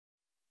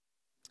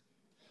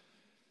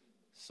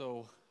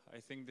So I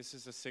think this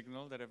is a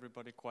signal that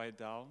everybody quiet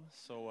down.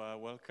 So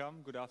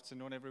welcome, good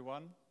afternoon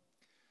everyone.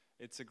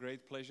 It's a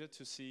great pleasure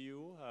to see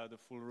you, the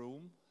full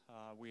room.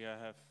 We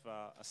have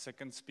a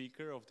second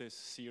speaker of this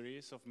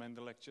series of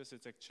MENDEL lectures.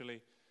 It's actually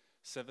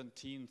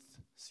 17th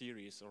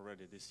series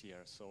already this year.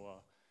 So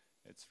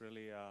it's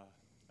really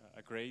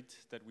a great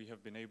that we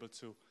have been able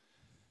to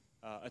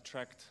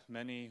attract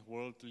many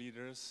world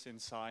leaders in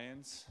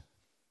science,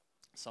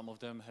 some of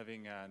them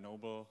having a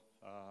Nobel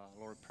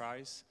Laureate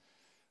Prize,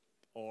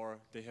 or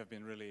they have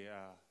been really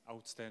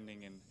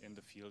outstanding in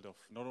the field of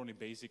not only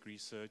basic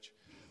research,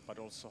 but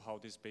also how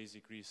this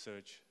basic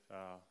research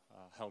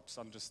helps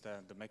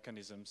understand the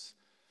mechanisms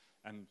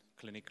and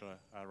clinical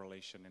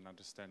relation in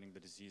understanding the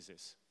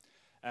diseases.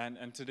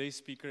 And today's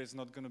speaker is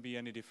not going to be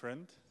any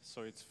different,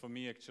 so it's for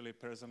me actually a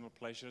personal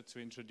pleasure to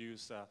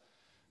introduce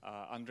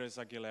Andrés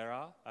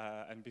Aguilera,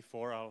 and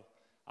before I'll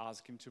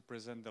ask him to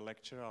present the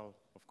lecture, I'll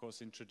of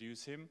course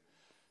introduce him.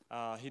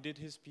 He did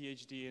his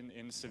PhD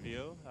in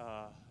Seville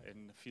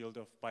in the field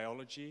of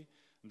biology,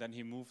 and then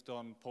he moved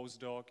on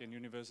postdoc in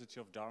University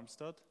of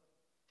Darmstadt,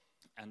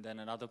 and then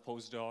another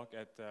postdoc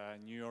at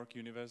New York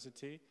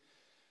University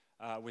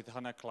with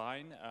Hannah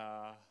Klein.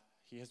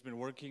 He has been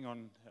working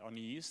on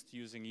yeast,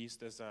 using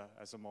yeast as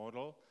a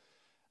model,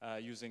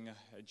 using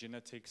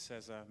genetics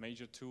as a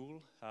major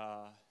tool.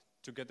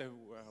 Together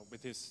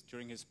with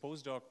during his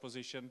postdoc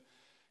position,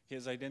 he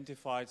has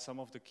identified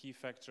some of the key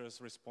factors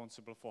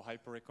responsible for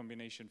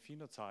hyperrecombination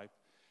phenotype.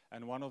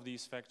 And one of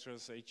these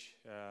factors,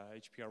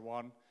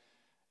 HPR1,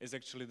 is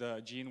actually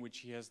the gene which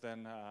he has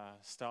then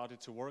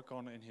started to work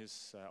on in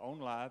his own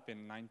lab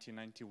in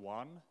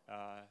 1991,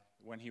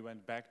 when he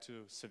went back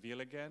to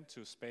Seville again,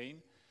 to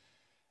Spain.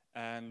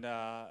 And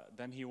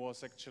then he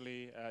was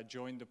actually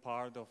joined the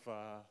part of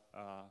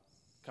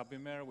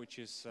CABIMER, which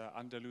is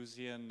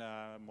Andalusian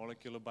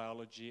Molecular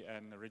Biology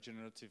and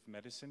Regenerative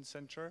Medicine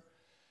Center.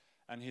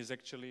 And he's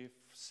actually,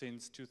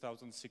 since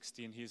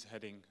 2016, he's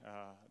heading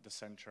the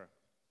center.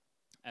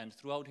 And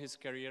throughout his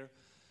career,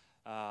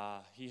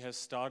 he has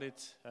started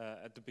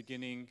at the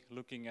beginning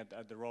looking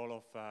at the role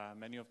of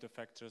many of the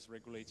factors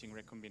regulating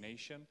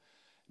recombination,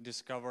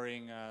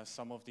 discovering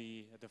some of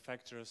the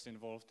factors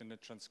involved in the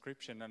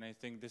transcription. And I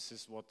think this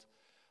is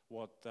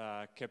what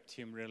kept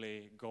him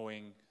really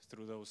going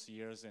through those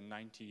years in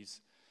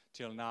 90s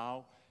till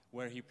now,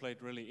 where he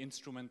played really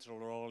instrumental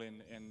role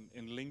in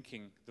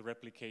linking the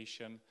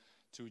replication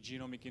to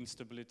genomic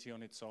instability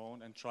on its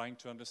own and trying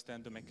to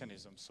understand the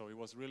mechanism. So it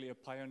was really a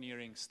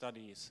pioneering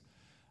studies,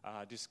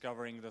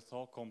 discovering the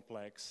Thaw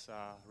complex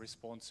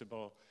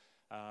responsible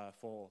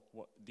for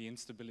the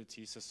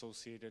instabilities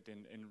associated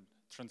in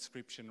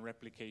transcription,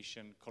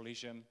 replication,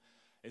 collision.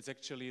 It's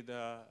actually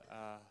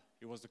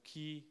it was the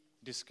key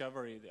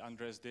discovery that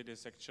Andrés did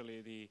is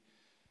actually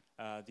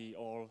the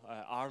all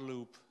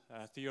R-loop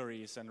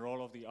theories and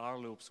role of the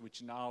R-loops,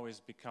 which now is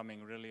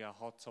becoming really a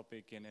hot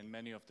topic in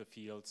many of the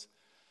fields.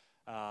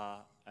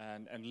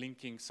 And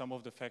linking some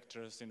of the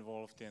factors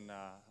involved in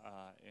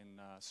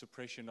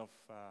suppression of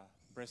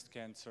breast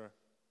cancer,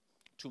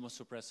 tumor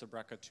suppressor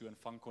BRCA2 and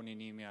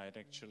Fanconi-anemia, and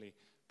actually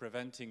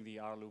preventing the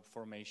R-loop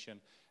formation,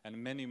 and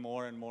many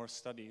more and more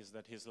studies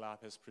that his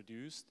lab has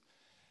produced.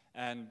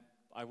 And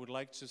I would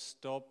like to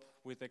stop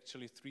with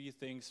actually three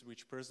things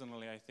which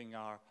personally I think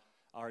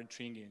are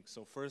intriguing.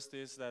 So first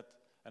is that,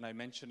 and I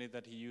mentioned it,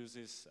 that he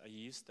uses a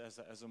yeast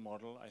as a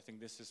model. I think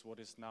this is what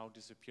is now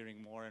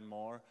disappearing more and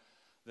more,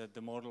 that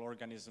the model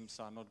organisms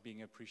are not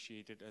being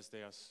appreciated as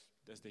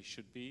they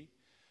should be,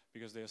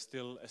 because they are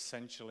still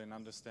essential in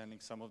understanding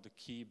some of the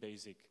key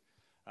basic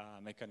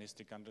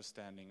mechanistic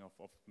understanding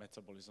of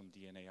metabolism,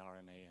 DNA,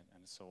 RNA,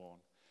 and so on.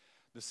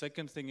 The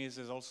second thing is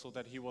also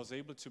that he was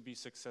able to be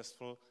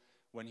successful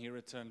when he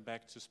returned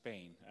back to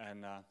Spain.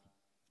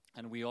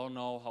 And we all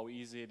know how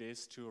easy it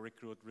is to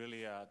recruit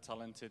really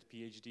talented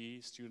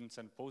PhD students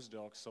and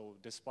postdocs. So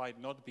despite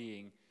not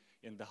being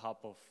in the hub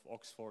of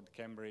Oxford,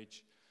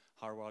 Cambridge,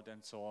 Harvard,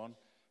 and so on,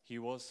 he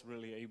was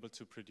really able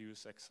to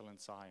produce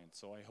excellent science.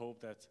 So I hope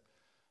that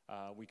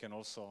we can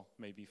also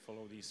maybe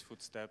follow these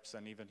footsteps,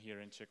 and even here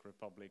in Czech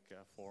Republic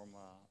form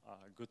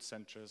good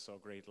centers or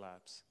great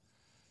labs.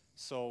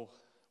 So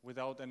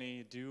without any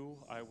ado,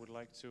 I would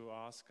like to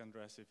ask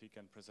Andrés if he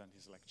can present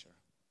his lecture.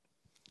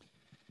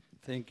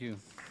 Thank you.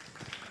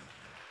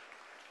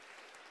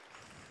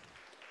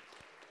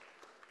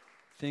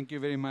 Thank you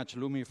very much,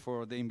 Lumi,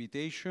 for the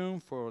invitation,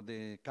 for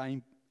the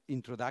kind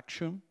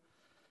introduction.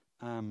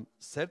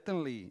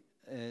 Certainly,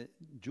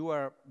 you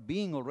are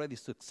being already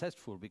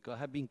successful, because I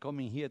have been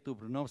coming here to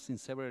Brno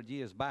since several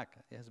years back.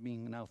 It has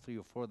been now 3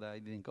 or 4 that I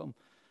didn't come,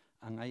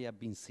 and I have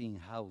been seeing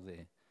how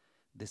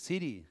the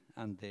city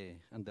and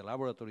the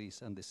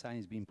laboratories and the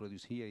science being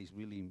produced here is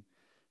really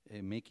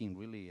making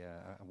really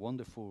a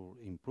wonderful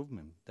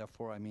improvement.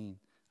 Therefore, I mean,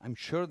 I'm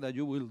sure that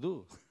you will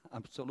do,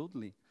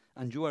 absolutely,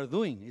 and you are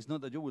doing. It's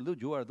not that you will do,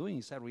 you are doing.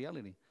 It's a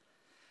reality.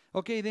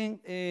 Okay,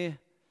 then.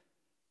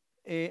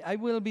 I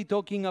will be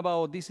talking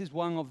about, this is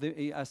one of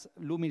the, as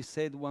Lumi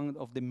said, one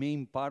of the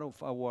main part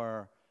of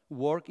our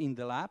work in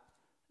the lab.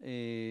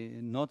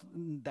 not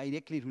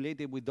directly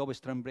related with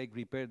double-strand break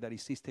repair, that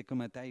is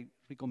cysteine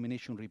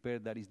recombination repair,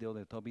 that is the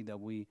other topic that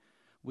we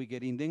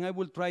get in. Then I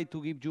will try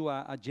to give you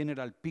a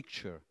general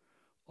picture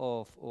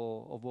of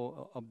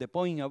the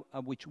point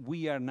at which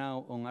we are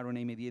now on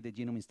RNA-mediated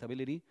genome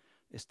instability,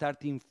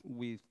 starting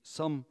with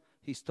some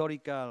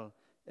historical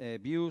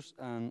views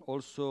and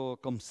also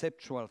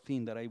conceptual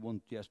thing that I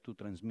want just to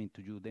transmit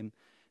to you. Then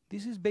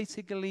this is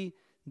basically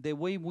the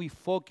way we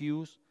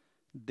focus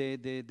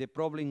the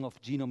problem of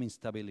genome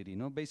instability.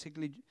 No?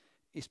 Basically,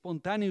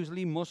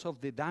 spontaneously, most of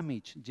the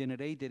damage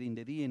generated in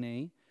the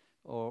DNA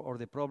or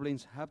the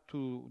problems have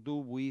to do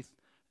with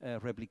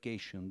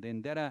replication.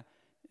 Then there are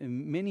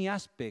many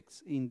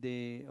aspects in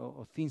the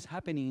things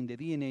happening in the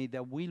DNA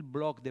that will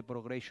block the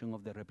progression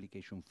of the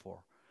replication 4.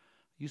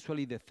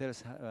 Usually the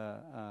cells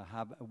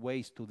have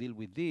ways to deal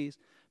with this,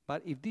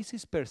 but if this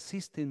is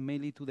persistent,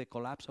 mainly to the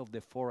collapse of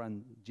the 4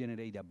 and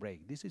generate a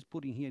break. This is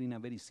put in here in a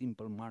very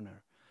simple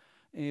manner.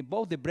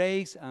 Both the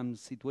breaks and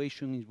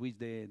situations in which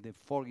the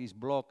fork is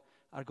blocked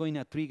are going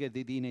to trigger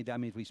the DNA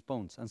damage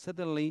response. And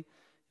certainly,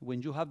 when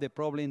you have the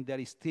problem, there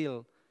is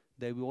still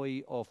the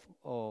way of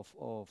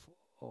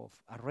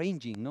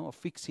arranging, no, of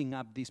fixing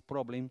up this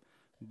problem.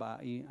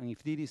 And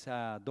if there is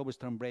a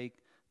double-strand break,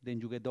 then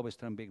you get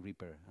double-strand break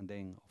repair. And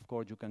then, of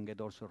course, you can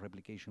get also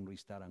replication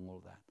restart and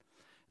all that.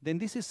 Then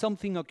this is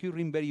something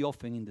occurring very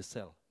often in the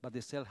cell, but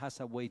the cell has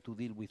a way to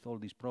deal with all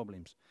these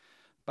problems.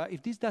 But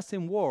if this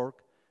doesn't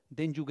work,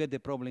 then you get the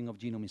problem of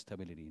genome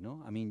instability.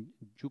 No? I mean,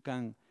 you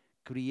can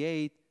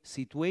create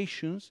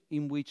situations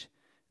in which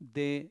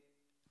the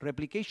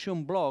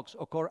replication blocks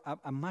occur at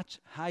a much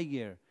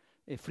higher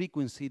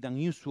frequency than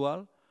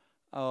usual,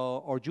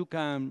 or you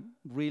can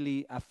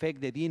really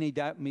affect the DNA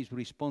damage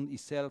response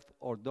itself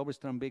or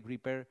double-strand break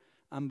repair.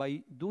 And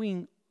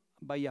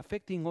by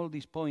affecting all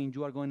these points,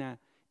 you are going to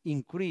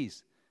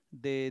increase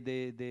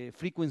the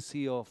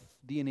frequency of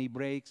DNA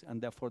breaks, and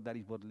therefore that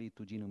is what leads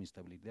to genome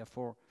instability.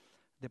 Therefore,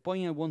 the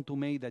point I want to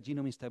make that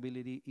genome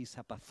instability is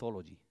a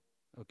pathology,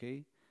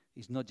 okay?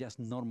 It's not just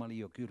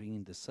normally occurring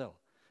in the cell.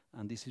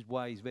 And this is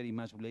why it's very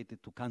much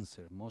related to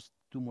cancer. Most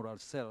tumoral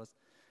cells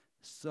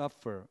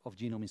suffer of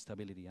genome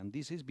instability. And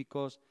this is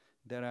because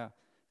there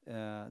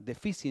are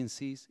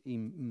deficiencies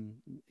in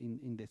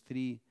the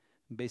 3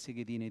 basic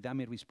DNA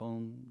damage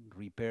response,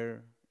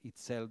 repair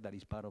itself, that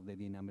is part of the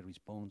DNA damage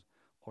response,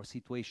 or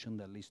situation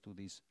that leads to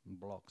these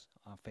blocks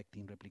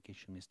affecting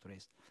replication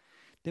stress.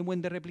 Then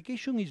when the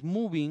replication is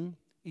moving,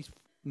 it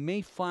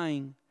may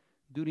find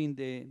during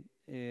the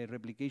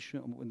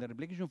replication, when the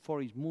replication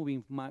 4 is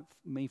moving,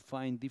 may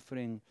find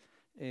different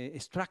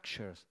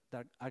structures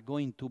that are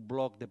going to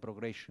block the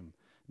progression.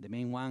 The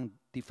main one,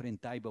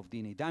 different type of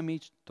DNA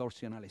damage,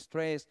 torsional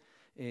stress,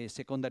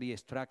 secondary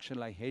structure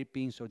like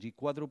hairpins or G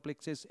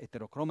quadruplexes,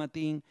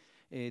 heterochromatin,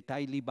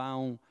 tightly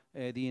bound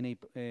DNA,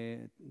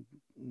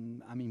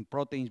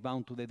 proteins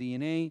bound to the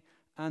DNA.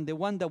 And the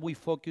one that we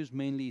focus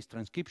mainly is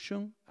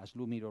transcription, as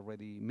Lumir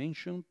already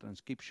mentioned,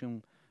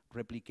 transcription,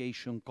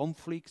 replication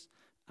conflicts.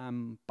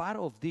 Part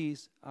of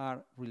these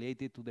are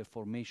related to the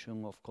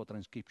formation of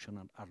co-transcription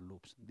and R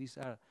loops. These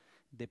are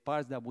the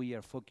parts that we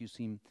are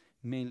focusing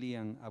mainly,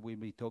 and I will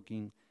be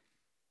talking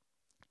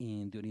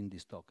during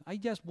this talk. I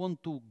just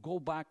want to go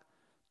back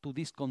to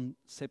this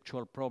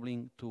conceptual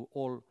problem to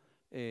all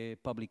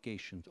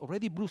publications.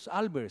 Already Bruce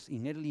Albers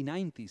in early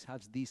 90s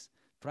has this,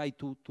 tried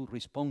to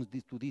respond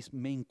to this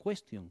main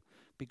question,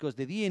 because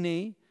the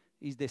DNA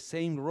is the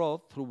same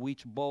road through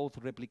which both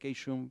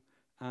replication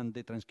and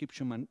the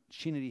transcription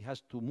machinery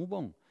has to move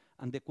on.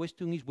 And the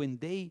question is, when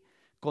they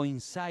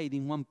coincide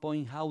in one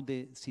point, how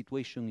the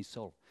situation is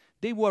solved.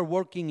 They were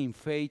working in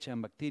phage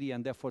and bacteria,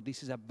 and therefore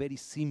this is a very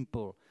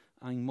simple,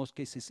 and in most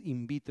cases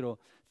in vitro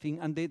thing.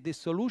 And the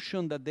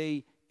solution that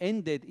they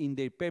ended in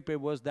their paper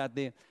was that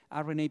the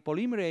RNA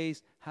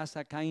polymerase has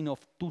a kind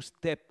of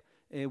 2-step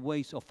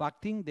ways of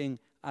acting. Then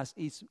as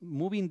it's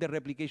moving the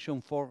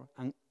replication 4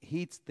 and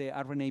hits the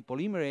RNA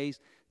polymerase,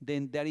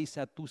 then there is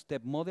a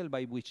 2-step model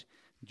by which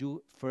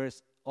you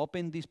first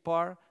open this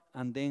part,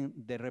 and then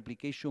the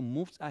replication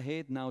moves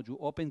ahead. Now you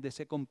open the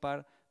second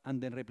part,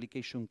 and then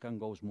replication can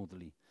go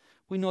smoothly.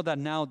 We know that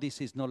now this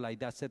is not like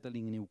that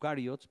settling in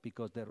eukaryotes,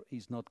 because there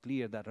is not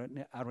clear that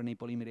RNA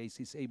polymerase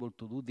is able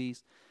to do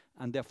this,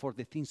 and therefore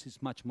the things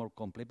is much more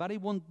complex. But I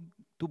want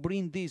to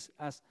bring this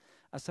as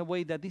a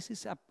way that this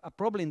is a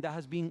problem that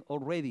has been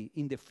already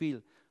in the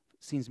field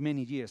since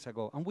many years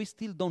ago, and we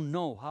still don't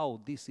know how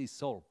this is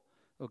solved,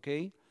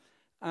 okay?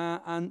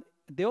 And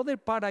the other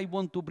part I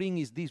want to bring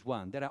is this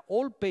one. There are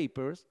old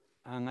papers,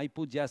 and I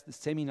put just the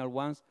seminal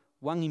ones,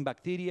 one in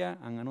bacteria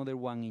and another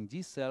one in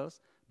yeast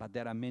cells, but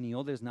there are many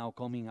others now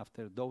coming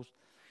after those,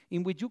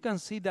 in which you can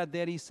see that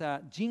there is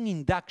a gene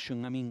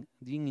induction.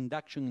 Gene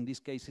induction in this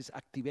case is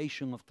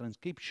activation of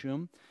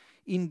transcription,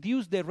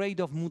 induce the rate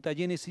of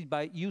mutagenesis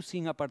by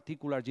using a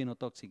particular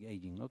genotoxic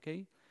agent,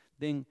 okay?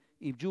 Then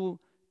if you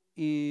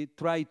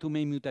try to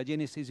make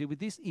mutagenesis with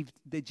this, if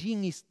the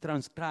gene is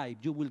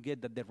transcribed, you will get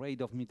that the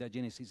rate of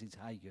mutagenesis is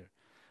higher.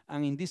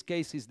 And in this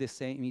case, it's the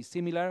same, it's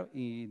similar.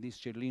 This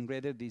Sherlyn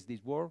Reder,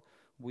 this work,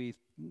 with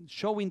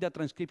showing that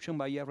transcription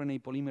by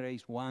RNA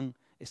polymerase 1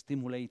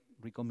 stimulate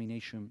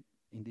recombination,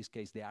 in this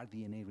case the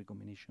rDNA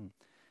recombination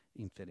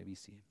in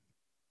Cerevisiae.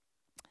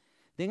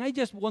 Then I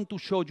just want to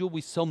show you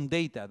with some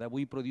data that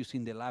we produce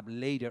in the lab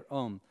later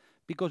on,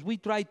 because we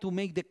try to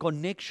make the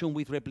connection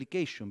with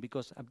replication,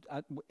 because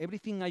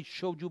everything I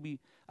showed you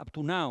up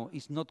to now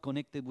is not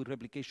connected with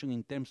replication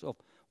in terms of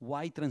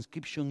why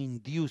transcription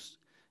induce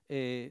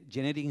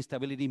genetic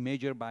instability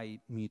measured by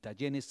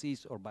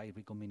mutagenesis or by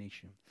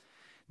recombination.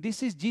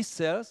 This is yeast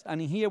cells,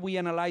 and here we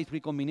analyze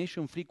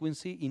recombination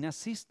frequency in a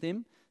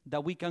system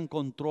that we can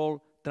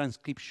control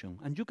transcription.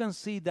 And you can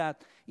see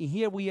that in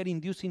here we are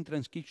inducing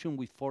transcription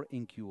with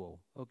 4-NQO,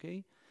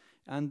 okay?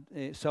 And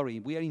sorry,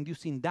 we are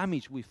inducing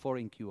damage with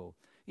 4-NQO.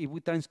 If the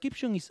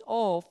transcription is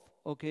off,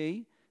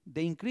 okay,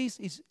 the increase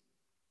is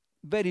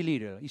very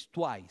little, it's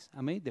twice,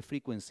 I mean, the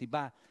frequency.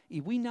 But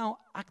if we now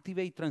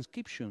activate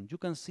transcription, you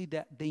can see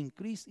that the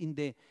increase in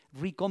the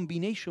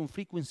recombination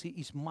frequency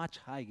is much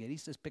higher,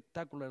 it's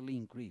spectacularly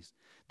increased.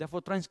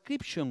 Therefore,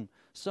 transcription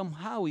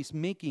somehow is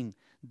making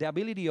the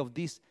ability of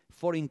this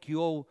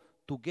 4-NQO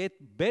to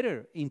get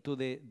better into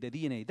the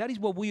DNA. That is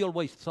what we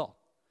always thought.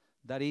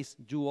 That is,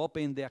 you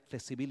open the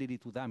accessibility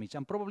to damage.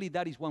 And probably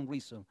that is one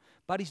reason,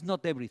 but it's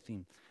not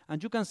everything.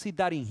 And you can see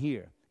that in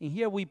here. In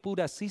here we put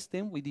a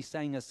system, we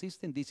design a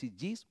system. This is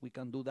yeast. We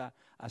can do that,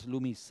 as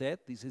Lumi said.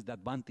 This is the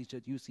advantage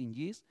of using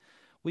yeast.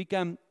 We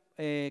can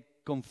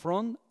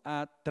confront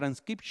a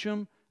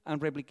transcription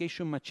and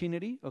replication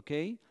machinery,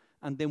 okay?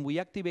 And then we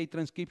activate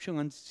transcription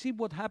and see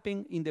what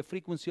happens in the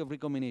frequency of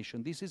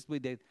recombination. This is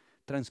with the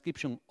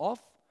transcription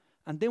off.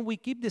 And then we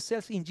keep the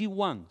cells in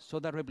G1 so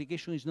that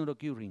replication is not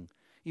occurring.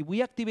 If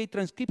we activate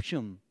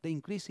transcription, the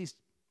increase is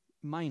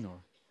minor.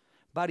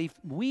 But if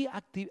we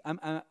activate,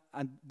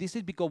 and this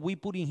is because we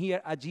put in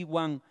here a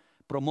G1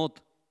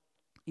 promoter.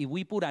 If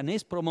we put an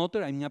S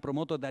promoter, I mean a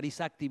promoter that is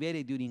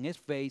activated during S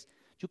phase,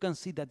 you can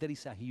see that there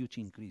is a huge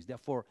increase.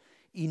 Therefore,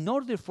 in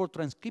order for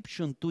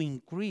transcription to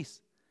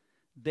increase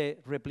the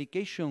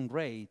replication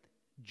rate,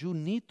 you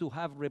need to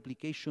have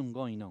replication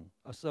going on.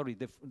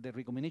 The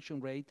recombination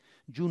rate,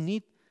 you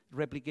need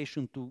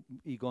replication to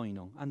be going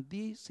on. And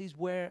this is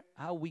where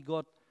how we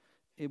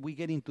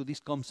get into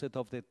this concept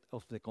of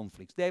the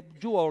conflicts.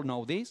 You all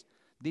know this.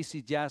 This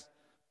is just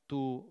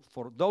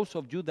for those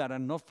of you that are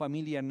not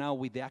familiar now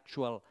with the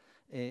actual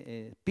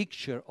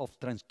picture of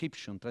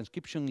transcription.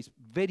 Transcription is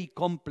very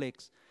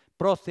complex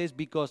process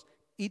because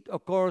it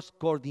occurs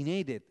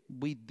coordinated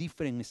with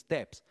different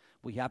steps.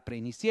 We have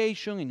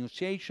pre-initiation,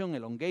 initiation,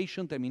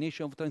 elongation,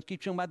 termination of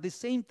transcription, but at the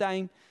same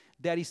time,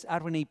 there is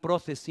RNA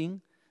processing,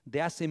 the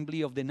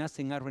assembly of the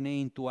nascent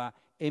RNA into a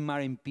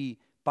mRNP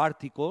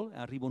particle,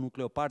 a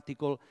ribonuclear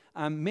particle,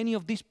 and many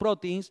of these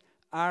proteins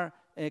are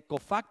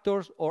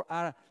cofactors or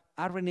are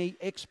RNA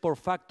export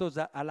factors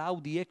that allow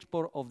the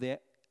export of the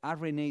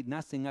RNA,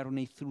 nascent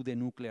RNA through the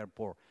nuclear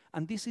pore.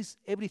 And this is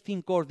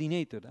everything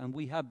coordinated, and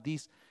we have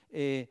this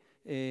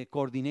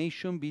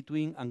coordination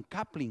between, and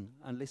coupling,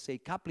 and let's say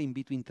coupling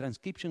between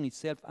transcription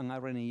itself and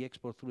RNA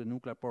export through the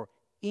nuclear pore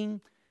in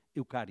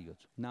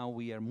eukaryotes. Now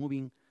we are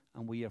moving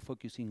and we are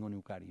focusing on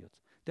eukaryotes.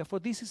 Therefore,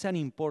 this is an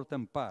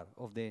important part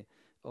of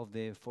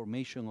the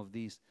formation of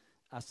this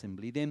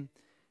assembly. Then,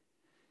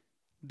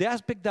 the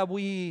aspect that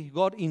we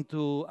got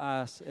into,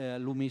 as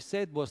Lumi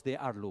said, was the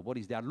R loop. What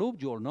is the R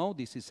loop? You all know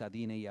this is a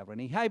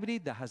DNA-RNA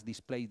hybrid that has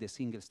displayed the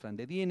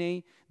single-stranded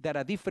DNA. There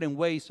are different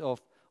ways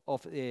of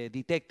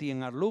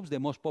detecting R loops. The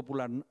most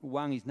popular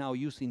one is now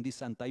using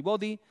this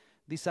antibody.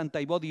 This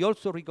antibody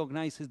also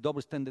recognizes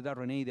double-stranded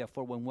RNA.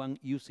 Therefore, when one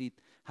uses it,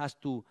 has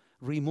to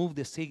remove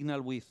the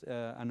signal with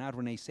an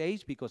RNase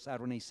H, because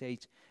RNase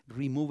H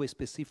removes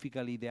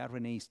specifically the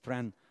RNA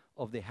strand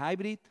of the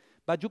hybrid.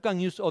 But you can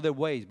use other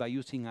ways by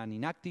using an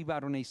inactive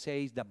RNase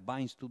H that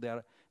binds to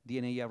the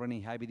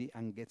DNA-RNA hybrid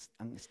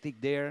and stick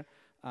there,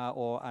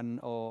 or an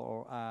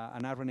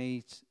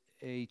RNase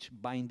H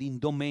binding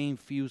domain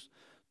fused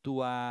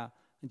to a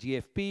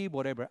GFP,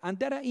 whatever. And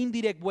there are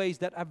indirect ways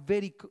that are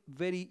very,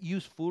 very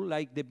useful,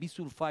 like the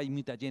bisulfite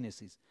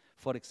mutagenesis,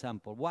 for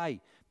example. Why?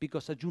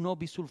 Because as you know,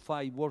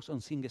 bisulfite works on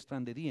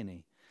single-stranded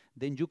DNA.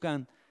 Then you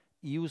can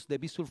use the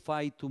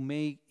bisulfite to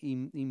make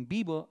in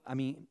vivo,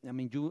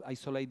 you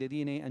isolate the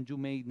DNA and you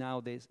make now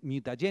this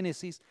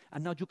mutagenesis,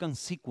 and now you can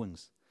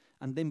sequence.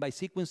 And then by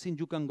sequencing,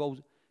 you can go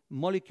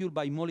molecule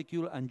by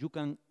molecule and you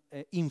can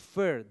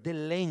infer the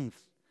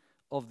length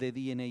of the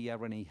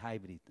DNA-RNA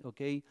hybrid,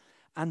 okay?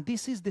 And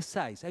this is the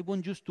size. I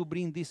want just to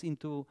bring this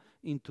into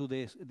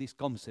this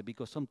concept,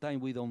 because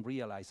sometimes we don't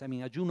realize. I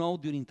mean, as you know,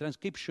 during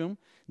transcription,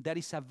 there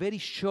is a very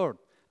short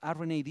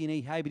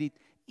RNA-DNA hybrid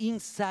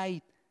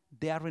inside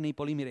the RNA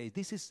polymerase.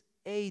 This is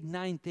 8,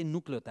 9, 10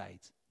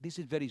 nucleotides. This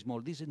is very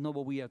small. This is not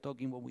what we are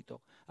talking when we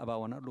talk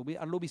about an R loop.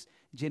 R loop is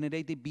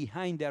generated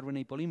behind the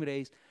RNA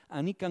polymerase,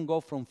 and it can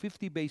go from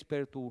 50 base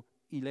pair to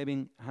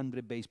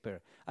 1100 base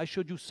pair. I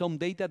showed you some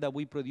data that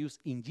we produce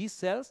in yeast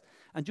cells,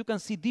 and you can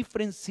see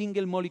different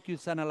single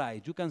molecules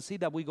analyzed. You can see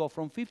that we go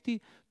from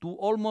 50 to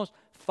almost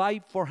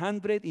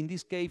 400, in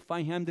this case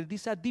 500.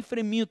 These are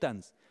different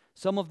mutants.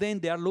 Some of them,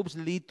 their loops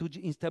lead to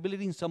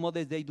instability. In some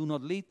others, they do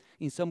not lead.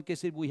 In some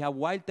cases, we have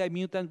wild-type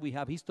mutant, we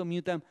have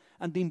histomutant.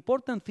 And the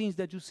important thing is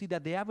that you see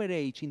that the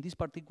average in this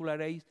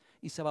particular age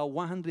is about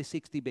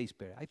 160 base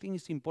pair. I think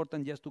it's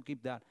important just to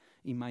keep that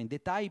in mind. The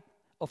type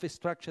of a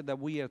structure that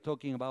we are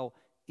talking about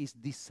is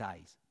this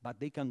size, but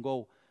they can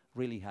go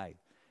really high.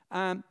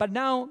 But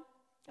now,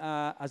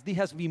 as this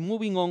has been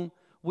moving on,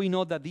 we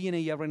know that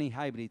DNA-RNA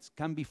hybrids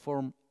can be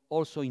formed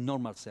also in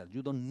normal cells.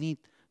 You don't need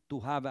to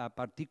have a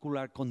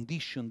particular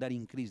condition that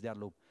increase their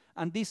loop.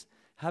 And this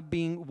have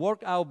been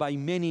worked out by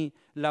many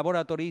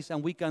laboratories,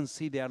 and we can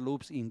see their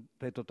loops in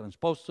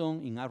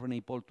retrotransposon, in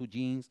RNA pol 2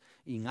 genes,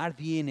 in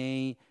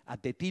rDNA,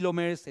 at the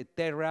telomers,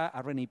 etc.,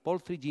 RNA pol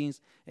 3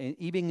 genes, and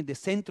even in the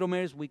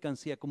centromeres, we can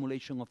see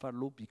accumulation of our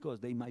loop because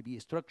they might be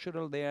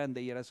structural there, and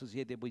they are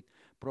associated with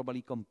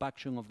probably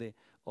compaction of the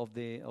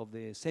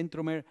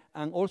centromere,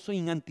 and also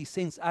in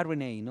antisense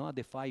RNA, no, at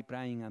the 5'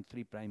 and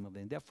 3' of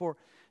them. Therefore,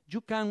 you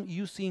can,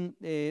 using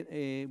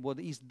what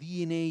is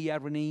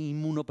DNA-RNA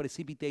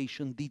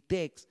immunoprecipitation,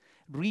 detect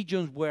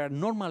regions where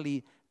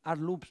normally our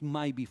loops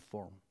might be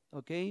formed,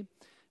 okay?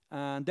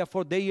 And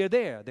therefore, they are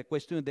there. The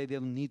question is they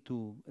don't need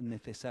to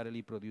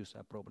necessarily produce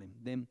a problem.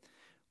 Then,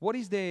 what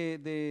is the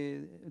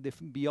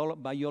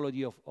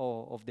biology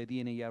of the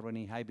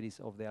DNA-RNA hybrids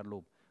of their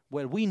loop?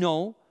 Well, we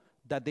know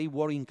that they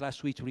work in class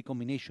switch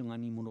recombination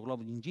and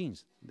immunoglobulin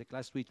genes. The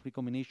class switch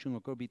recombination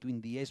occurs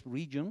between the S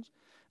regions,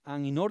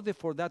 and in order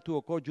for that to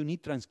occur, you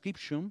need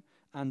transcription,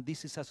 and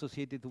this is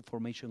associated to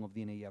formation of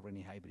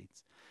DNA-RNA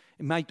hybrids.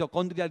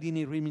 Mitochondrial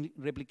DNA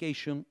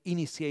replication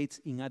initiates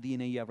in a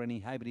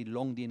DNA-RNA hybrid,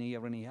 long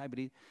DNA-RNA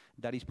hybrid,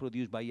 that is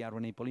produced by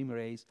RNA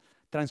polymerase.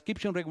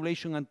 Transcription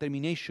regulation and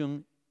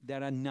termination,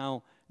 there are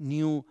now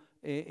new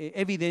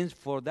evidence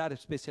for that,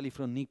 especially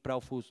from Nick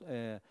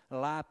Proufus'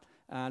 lab.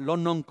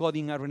 Long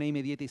non-coding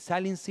RNA-mediated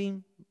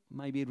silencing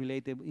might be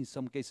related in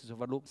some cases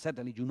of a loop.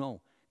 Certainly, you know,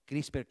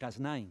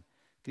 CRISPR-Cas9.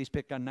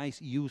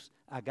 CRISPR-Cas9 use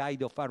a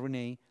guide of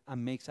RNA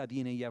and makes a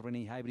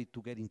DNA-RNA hybrid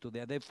to get into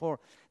there. Therefore,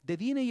 the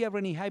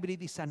DNA-RNA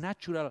hybrid is a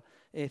natural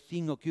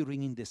thing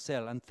occurring in the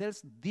cell, and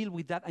cells deal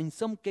with that. In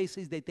some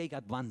cases, they take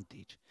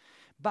advantage.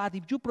 But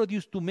if you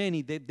produce too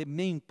many, the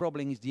main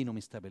problem is genome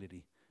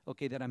instability.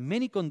 Okay, there are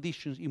many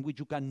conditions in which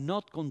you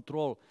cannot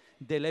control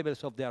the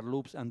levels of their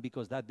loops, and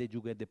because that, then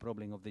you get the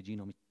problem of the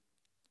genome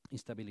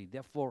instability.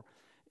 Therefore,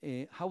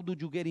 how do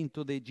you get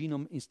into the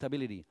genome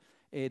instability?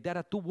 There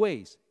are two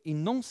ways.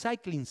 In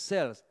non-cycling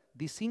cells,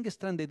 the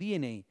single-stranded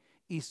DNA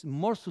is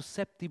more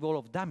susceptible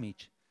of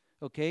damage,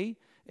 okay?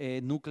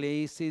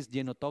 Nucleases,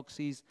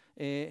 genotoxins,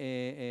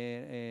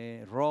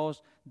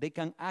 ROS, they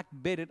can act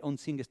better on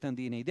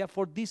single-stranded DNA.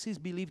 Therefore, this is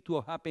believed to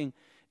happen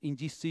in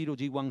G0,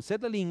 G1,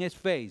 certainly in S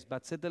phase,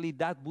 but certainly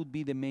that would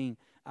be the main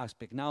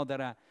aspect. Now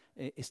there are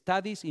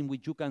studies in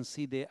which you can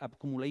see the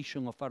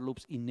accumulation of R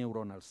loops in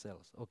neuronal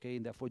cells, okay?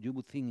 And therefore, you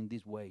would think in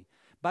this way.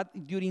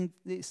 But during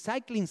the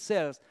cycling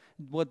cells,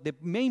 what the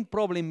main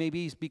problem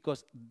maybe is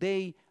because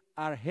they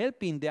are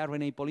helping the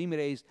RNA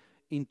polymerase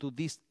into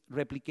this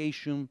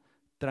replication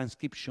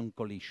transcription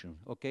collision,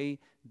 okay?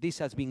 This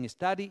has been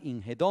studied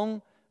in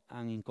head-on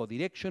and in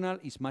codirectional.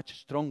 It's much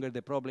stronger,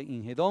 the problem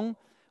in head-on.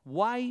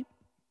 Why?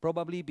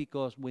 Probably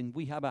because when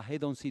we have a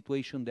head-on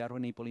situation, the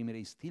RNA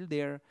polymerase is still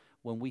there.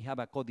 When we have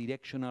a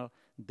codirectional,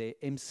 the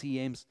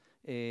MCMs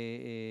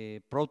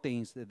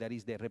proteins, that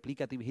is the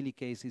replicative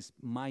helicases,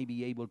 might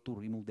be able to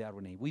remove the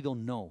RNA. We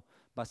don't know,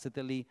 but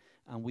certainly,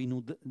 and we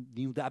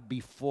knew that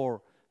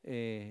before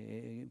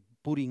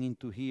putting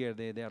into here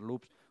their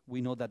loops,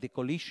 we know that the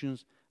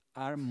collisions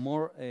are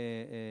more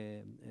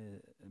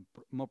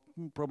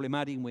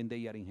problematic when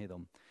they are in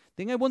head-on.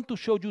 Then I want to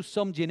show you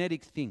some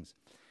genetic things.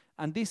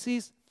 And this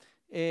is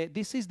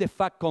the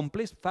FAC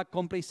complex. FAC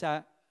complex is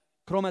a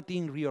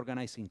chromatin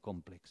reorganizing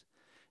complex.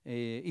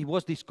 It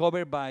was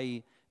discovered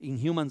in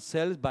human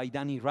cells by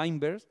Danny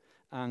Reinberg,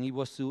 and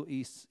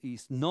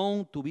is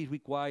known to be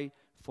required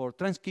for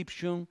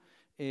transcription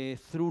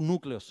through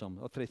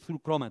nucleosome, or through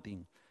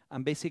chromatin.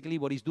 And basically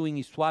what it's doing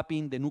is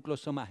swapping the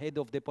nucleosome ahead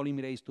of the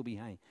polymerase to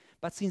behind.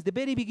 But since the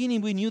very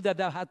beginning, we knew that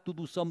that had to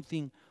do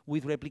something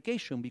with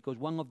replication, because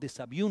one of the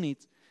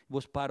subunits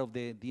was part of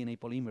the DNA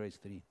polymerase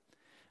 3.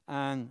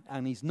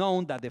 And it's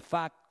known that the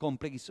FAC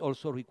complex is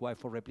also required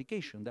for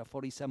replication.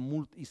 Therefore, it's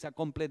a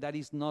complex that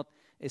is not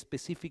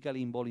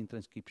specifically involved in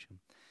transcription.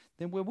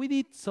 Then what we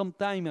did some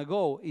time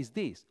ago is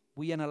this.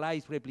 We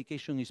analyzed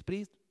replication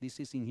spread.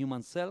 This is in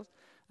human cells.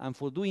 And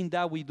for doing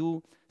that, we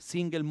do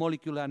single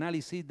molecule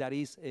analysis. That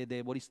is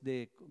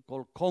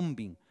called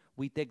combing.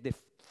 We take the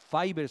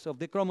fibers of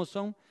the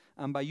chromosome,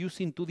 and by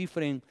using two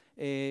different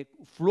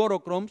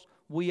fluorochromes,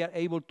 we are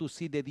able to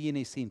see the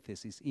DNA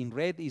synthesis. In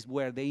red is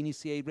where they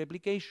initiate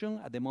replication.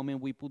 At the moment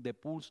we put the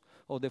pulse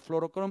of the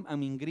fluorochrome,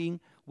 and in green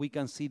we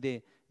can see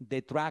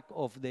the track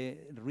of the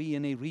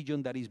DNA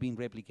region that is being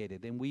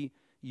replicated. Then we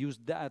use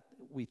that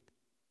with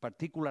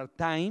particular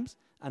times,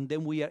 and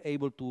then we are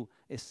able to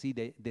see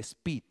the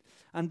speed.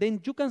 And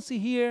then you can see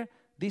here,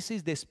 this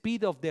is the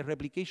speed of the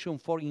replication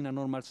for in a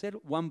normal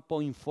cell,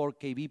 1.4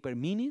 kb per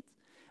minute.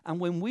 And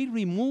when we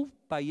remove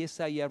by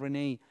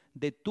siRNA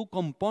the two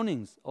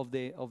components of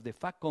the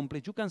fat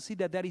complex, you can see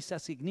that there is a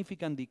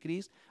significant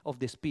decrease of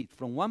the speed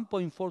from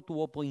 1.4 to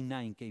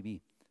 0.9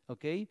 kb.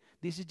 Okay?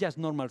 This is just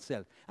normal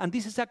cells. And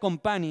this is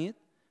accompanied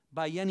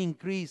by an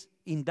increase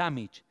in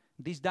damage.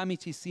 This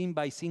damage is seen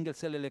by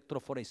single-cell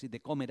electrophoresis, the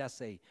COMET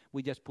assay.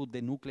 We just put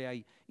the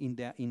nuclei in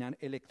an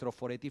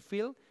electrophoretic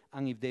field,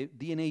 and if the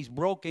DNA is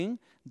broken,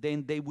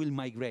 then they will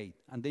migrate,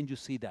 and then you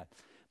see that.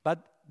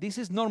 But this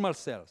is normal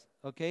cells,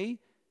 okay?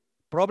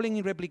 Problem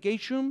in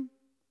replication,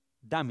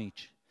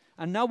 damage.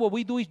 And now what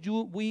we do is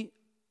we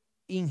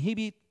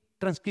inhibit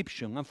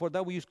transcription, and for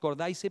that we use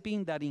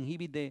cordycepin that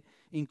inhibit the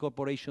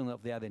incorporation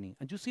of the adenine.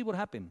 And you see what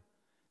happened.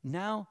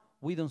 Now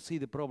we don't see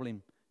the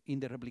problem in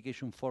the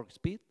replication fork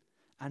speed,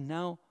 and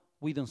now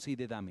we don't see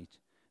the damage.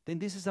 Then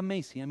this is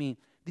amazing. I mean,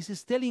 this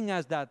is telling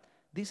us that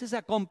this is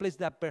a complex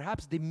that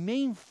perhaps the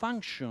main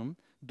function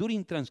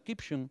during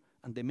transcription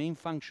and the main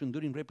function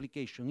during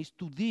replication is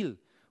to deal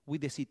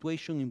with the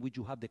situation in which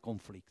you have the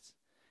conflicts.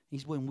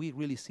 It's when we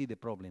really see the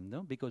problem,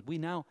 no? Because we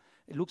now,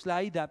 it looks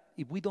like that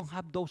if we don't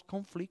have those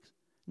conflicts,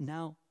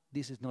 now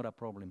this is not a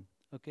problem,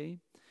 okay?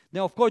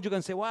 Now, of course, you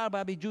can say, well,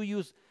 but if you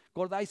use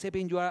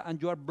cordycepin,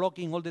 you are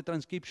blocking all the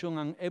transcription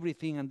and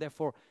everything, and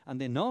therefore, and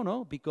then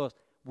no, because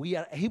we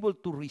are able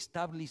to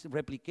reestablish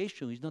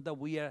replication. It's not that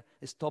we are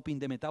stopping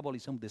the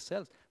metabolism of the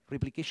cells.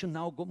 Replication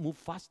now move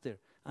faster,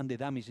 and the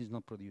damage is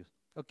not produced,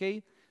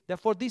 okay?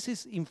 Therefore, this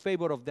is in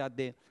favor of that.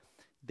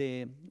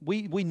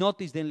 We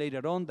noticed then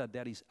later on that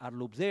there is R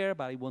loops there,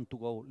 but I want to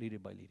go little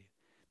by little.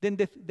 Then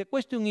the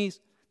question is,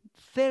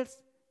 cells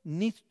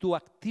need to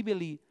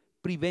actively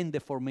prevent the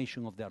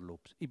formation of their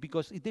loops.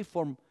 Because if they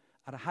form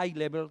at a high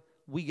level,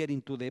 we get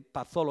into the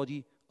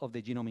pathology of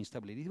the genome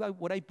instability.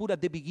 What I put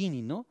at the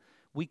beginning, no?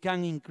 We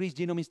can increase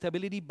genome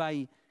instability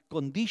by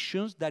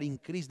conditions that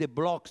increase the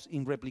blocks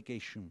in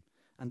replication.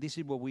 And this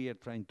is what we are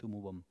trying to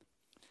move on.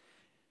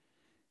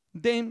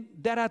 Then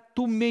there are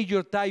two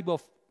major types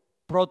of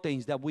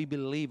proteins that we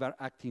believe are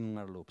acting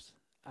on our loops.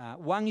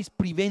 One is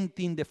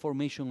preventing the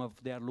formation of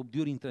their loop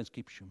during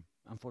transcription.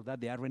 And for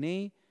that, the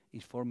RNA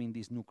is forming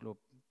this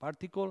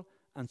nucleoparticle,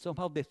 and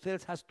somehow the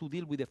cells has to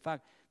deal with the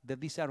fact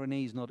that this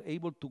RNA is not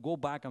able to go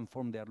back and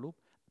form their loop.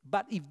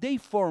 But if they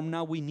form,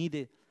 now we need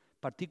a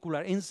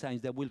particular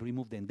enzymes that will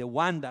remove them, the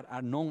one that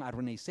are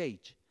non-RNase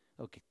H.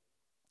 Okay,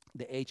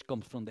 the H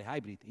comes from the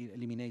hybrid, it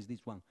eliminates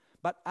this one.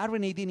 But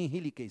RNA DNA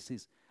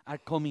helicases are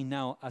coming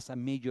now as a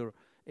major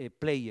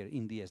player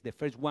in this. The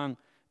first one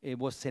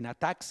was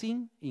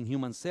senataxin in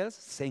human cells,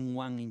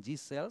 SEN1 in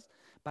yeast cells,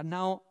 but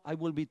now I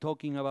will be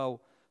talking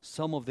about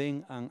some of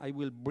them, and I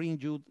will bring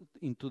you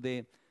into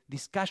the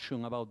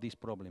discussion about this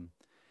problem.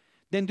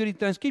 Then during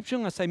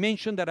transcription, as I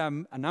mentioned, there are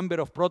a number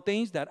of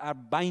proteins that are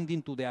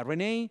binding to the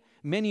RNA.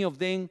 Many of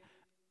them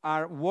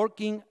are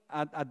working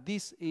at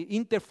this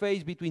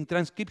interface between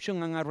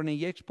transcription and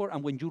RNA export,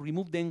 and when you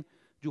remove them,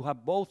 you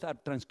have both a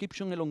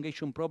transcription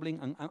elongation problem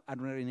and an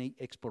RNA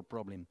export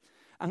problem.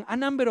 And a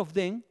number of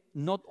them,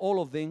 not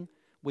all of them,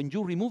 when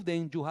you remove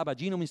them, you have a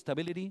genome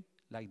instability,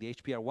 like the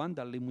HPR1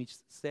 that Limwich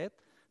said.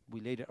 We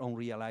later on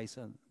realized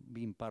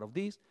being part of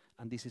this,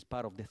 and this is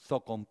part of the THO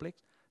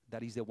complex.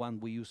 That is the one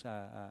we use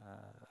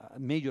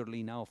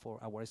majorly now for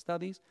our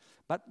studies.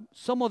 But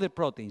some other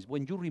proteins,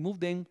 when you remove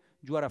them,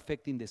 you are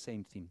affecting the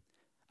same thing.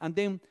 And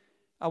then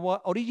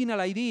our original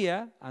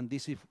idea, and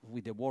this is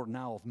with the work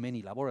now of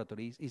many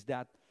laboratories, is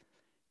that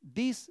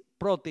these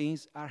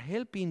proteins are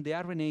helping the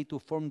RNA to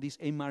form this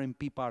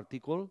mRNP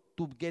particle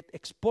to get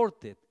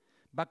exported.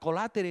 But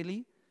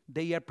collaterally,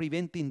 they are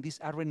preventing this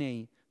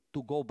RNA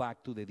to go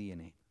back to the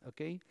DNA,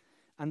 okay?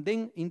 And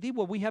then, indeed,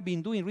 what we have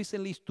been doing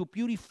recently is to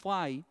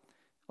purify,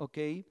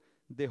 okay,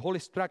 the whole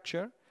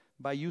structure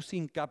by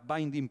using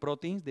cap-binding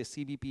proteins, the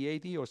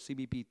CBP80 or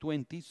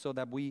CBP20, so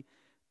that we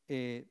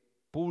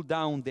pull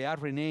down the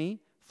RNA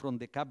from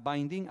the cap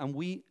binding, and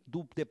we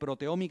do the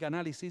proteomic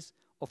analysis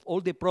of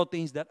all the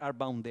proteins that are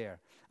bound there.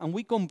 And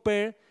we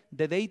compare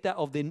the data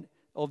of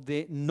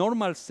the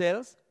normal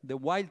cells, the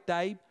wild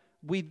type,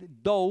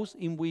 with those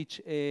in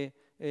which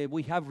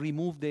we have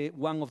removed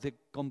one of the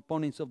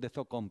components of the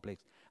THO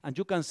complex. And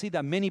you can see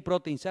that many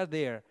proteins are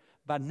there,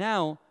 but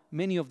now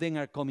many of them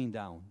are coming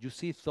down. You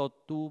see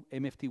THO2,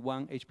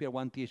 MFT1,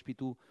 HPR1,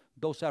 THP2,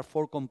 those are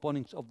 4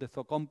 components of the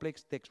THO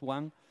complex,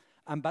 TEX1,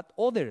 but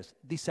others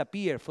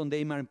disappear from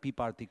the mRNP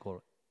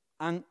particle.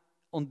 And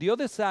on the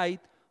other side,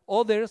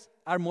 others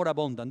are more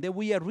abundant. Then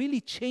we are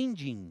really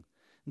changing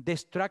the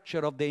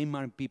structure of the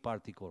mRNP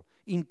particle.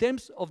 In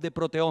terms of the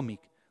proteomic,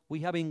 we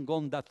haven't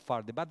gone that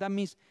far. But that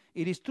means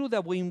it is true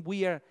that when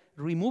we are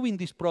removing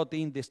this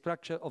protein, the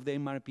structure of the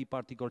mRNP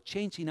particle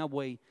changes in a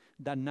way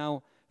that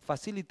now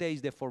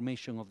facilitates the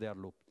formation of their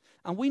loop.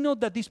 And we know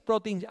that these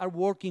proteins are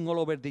working all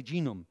over the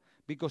genome,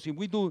 because if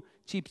we do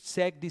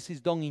ChIP-seq, this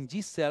is done in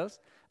yeast cells,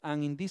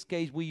 and in this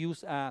case we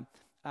use a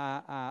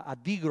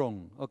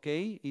digron,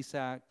 okay? It's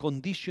a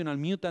conditional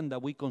mutant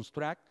that we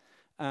construct,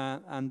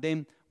 and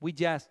then we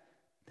just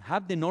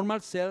have the normal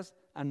cells,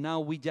 and now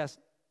we just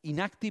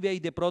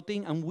inactivate the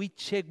protein, and we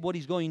check what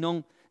is going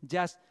on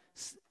just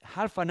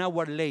half an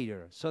hour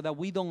later, so that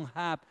we don't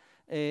have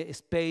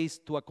space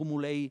to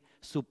accumulate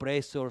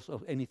suppressors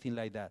or anything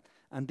like that.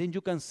 And then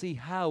you can see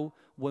how,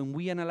 when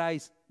we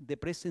analyze the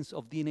presence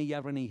of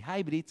DNA-RNA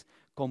hybrids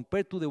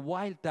compared to the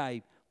wild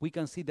type, we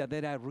can see that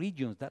there are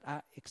regions that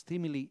are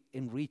extremely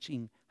enriched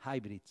in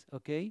hybrids,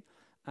 okay?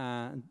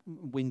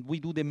 When we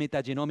do the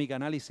metagenomic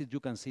analysis, you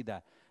can see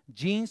that.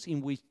 Genes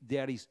in which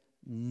there is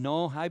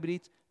no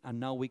hybrids, and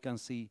now we can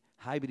see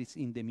hybrids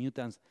in the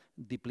mutants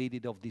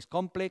depleted of this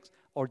complex,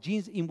 or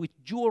genes in which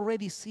you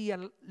already see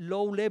a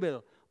low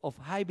level of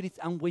hybrids,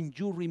 and when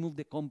you remove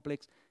the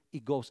complex,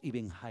 it goes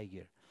even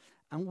higher.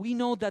 And we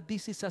know that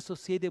this is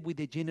associated with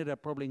the general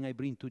problem I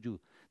bring to you.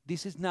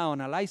 This is now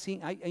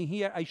analyzing, and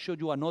here I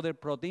showed you another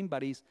protein,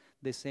 but it's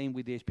the same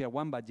with the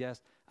HPR1, but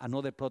just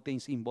another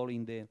proteins involved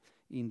in the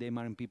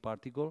mRNP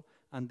particle.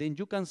 And then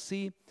you can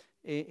see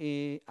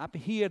up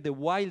here, the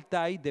wild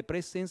type, the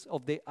presence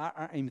of the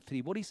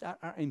RRM3. What is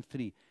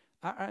RRM3?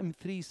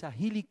 RRM3 is a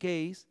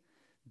helicase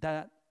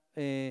that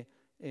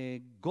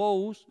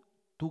goes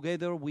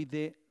together with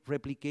the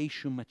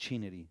replication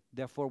machinery.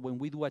 Therefore, when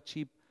we do a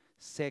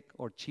chip-seq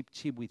or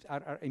chip-chip with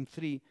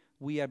RRM3,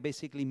 we are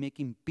basically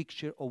making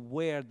picture of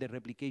where the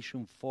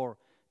replication fork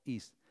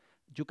is.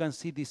 You can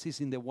see this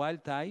is in the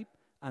wild type,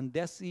 and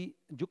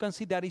you can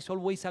see there is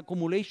always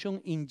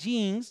accumulation in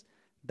genes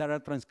that are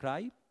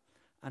transcribed.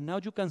 And now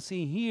you can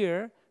see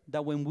here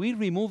that when we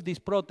remove this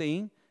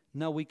protein,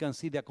 now we can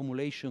see the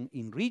accumulation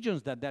in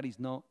regions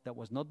that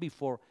was not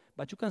before,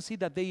 but you can see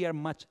that they are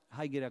much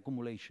higher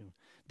accumulation.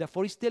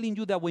 Therefore, it's telling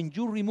you that when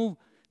you remove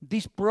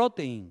this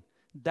protein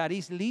that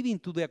is leading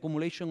to the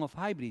accumulation of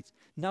hybrids,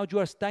 now you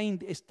are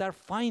start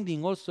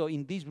finding also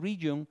in this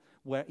region,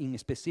 where in a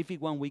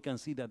specific one we can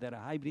see that there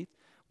are hybrids,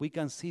 we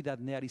can see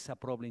that there is a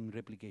problem in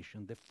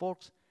replication. The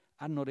forks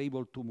are not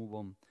able to move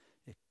on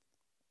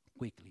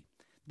quickly.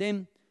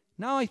 Then,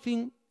 now I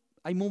think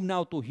I move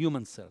now to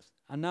human cells.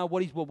 And now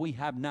what we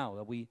have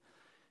now?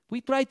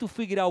 We try to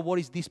figure out what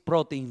is this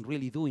protein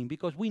really doing,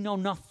 because we know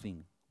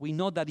nothing. We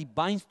know that it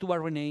binds to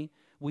RNA.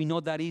 We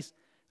know that it's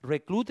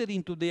recruited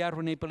into the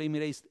RNA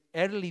polymerase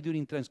early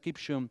during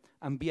transcription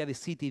and via the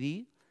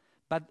CTD,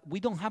 but we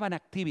don't have an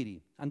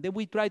activity. And then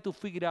we try to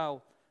figure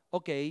out,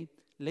 okay,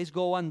 let's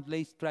go and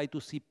let's try to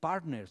see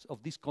partners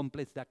of this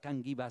complex that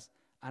can give us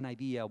an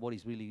idea of what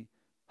is really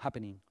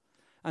happening.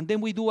 And then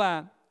we do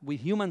with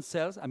human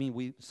cells,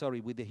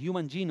 with the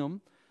human genome,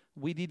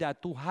 we did a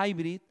 2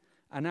 hybrid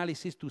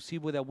analysis to see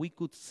whether we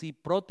could see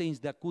proteins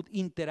that could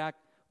interact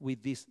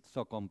with this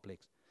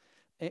complex.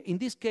 In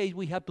this case,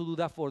 we have to do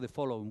that for the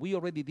following. We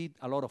already did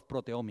a lot of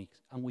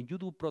proteomics. And when you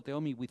do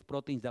proteomics with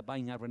proteins that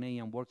bind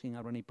RNA and work in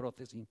RNA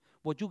processing,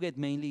 what you get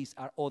mainly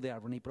are other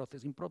RNA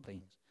processing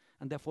proteins.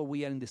 And therefore,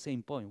 we are in the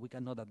same point. We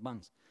cannot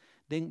advance.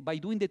 Then by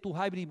doing the 2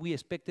 hybrid, we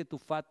expected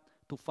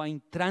to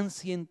find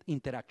transient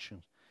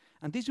interactions.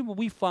 And this is what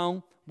we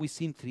found with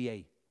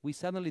SYN3A. We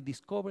suddenly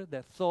discovered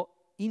that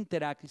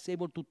interact is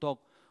able to talk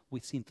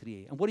with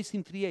SYN3A. And what is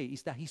SYN3A?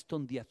 It's the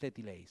histone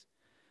deacetylase.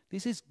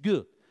 This is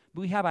good.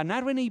 We have an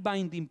RNA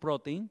binding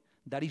protein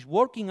that is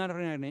working on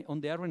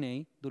the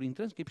RNA during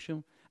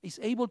transcription, is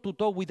able to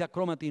talk with a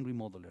chromatin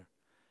remodeler.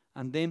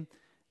 And then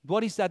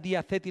what is that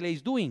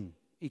deacetylase doing?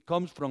 It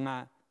comes from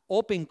an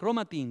open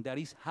chromatin that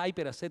is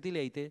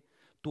hyperacetylated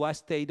to a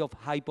state of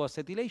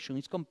hypoacetylation.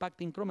 It's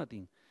compacting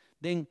chromatin.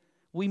 Then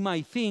we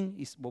might think,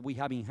 it's what we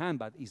have in hand,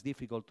 but it's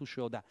difficult to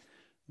show that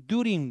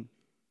during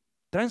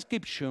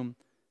transcription,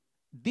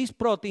 this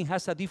protein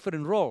has a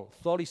different role.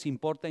 Thought is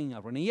important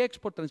in RNA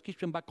export,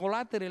 transcription, but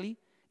collaterally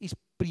is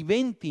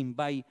preventing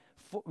by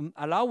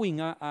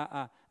allowing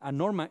a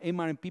normal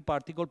mRNP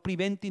particle,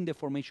 preventing the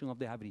formation of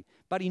the hybrid.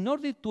 But in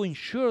order to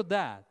ensure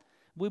that,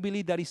 we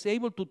believe that it's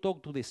able to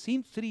talk to the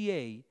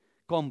SYN3A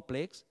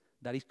complex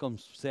that is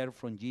conserved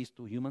from yeast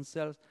to human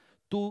cells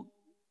to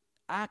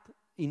act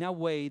in a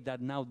way that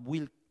now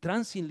will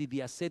transiently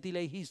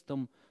deacetylate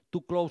histone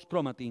to close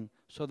chromatin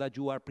so that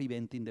you are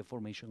preventing the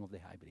formation of the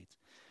hybrids.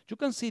 You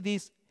can see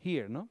this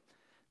here, no?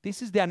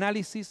 This is the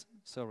analysis,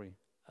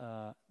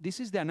 this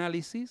is the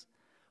analysis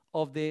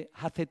of the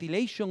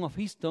acetylation of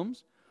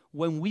histones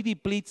when we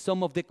deplete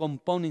some of the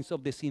components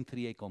of the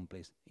SYN3A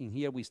complex. In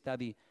here we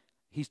study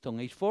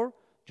histone H4,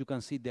 you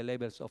can see the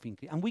levels of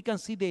increase. And we can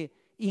see the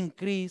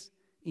increase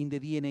in the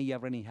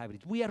DNA-RNA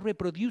hybrids. We are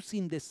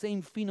reproducing the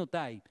same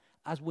phenotype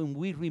as when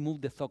we remove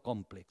the THO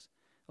complex,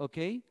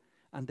 okay?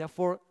 And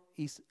therefore,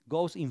 it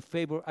goes in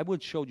favor. I will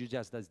show you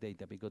just this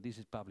data because this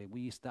is public.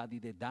 We study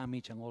the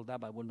damage and all that,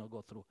 but I will not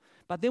go through.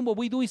 But then what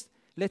we do is,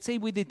 let's say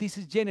this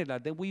is general,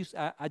 then we use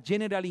a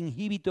general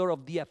inhibitor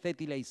of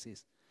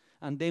deacetylases.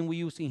 And then we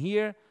use in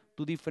here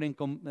 2 different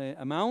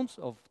amounts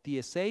of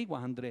TSA,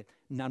 100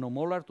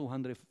 nanomolar,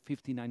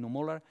 250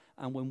 nanomolar.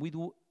 And when we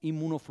do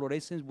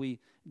immunofluorescence with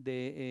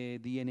the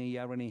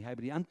DNA-RNA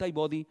hybrid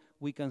antibody,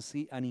 we can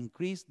see an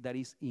increase that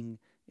is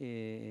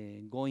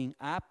going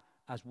up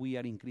as we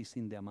are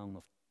increasing the amount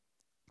of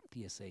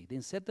TSA.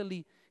 Then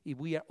certainly, if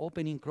we are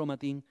opening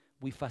chromatin,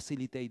 we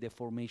facilitate the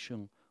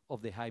formation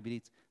of the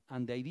hybrids.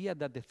 And the idea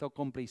that the THO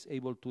complex is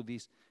able to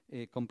this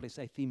complex,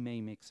 I think,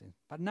 may make sense.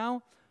 But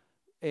now,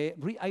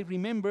 I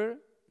remember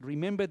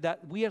remember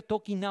that we are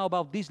talking now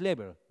about this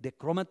level, the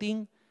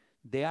chromatin,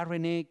 the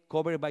RNA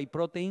covered by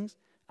proteins,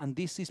 and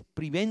this is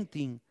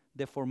preventing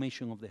the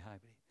formation of the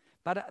hybrid.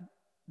 But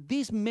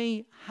this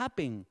may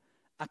happen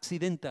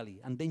accidentally,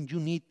 and then you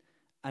need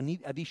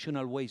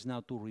additional ways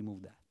now to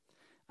remove that.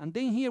 And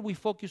then here we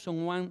focus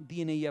on one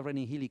DNA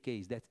RNA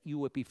helicase, that's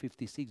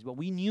UAP56, but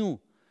we knew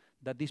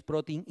that this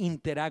protein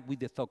interact with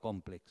the THO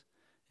complex.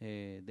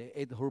 The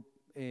Ed Hurp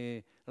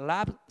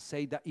lab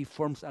say that it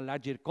forms a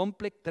larger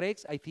complex,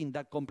 TREX. I think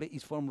that complex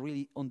is formed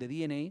really on the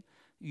DNA.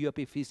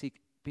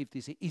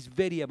 UAP56 is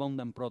very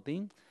abundant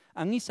protein,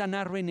 and it's an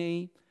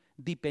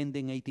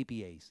RNA-dependent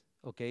ATPase,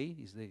 okay?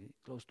 It's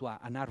close to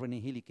an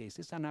RNA helicase.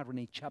 It's an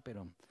RNA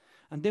chaperone.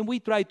 And then we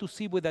try to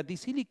see whether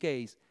this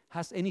helicase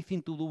has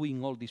anything to do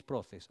in all this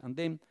process. And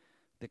then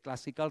the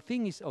classical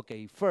thing is,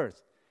 okay,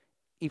 first,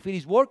 if it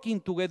is working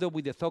together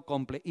with the THO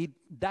complex, it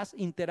does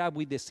interact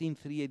with the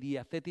SYN3A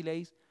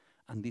acetylase,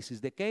 and this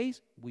is the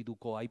case. We do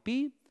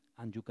co-IP,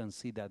 and you can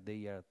see that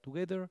they are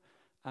together.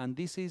 And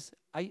this is,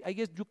 I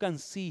guess you can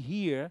see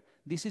here,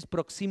 this is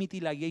proximity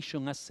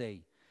ligation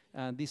assay.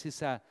 This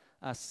is a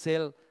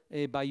cell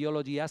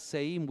biology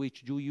assay in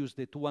which you use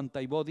the two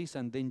antibodies,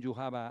 and then you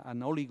have an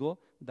oligo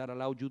that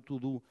allows you to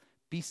do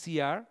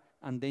PCR,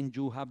 and then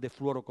you have the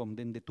fluorochrome.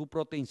 Then the two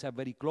proteins are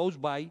very close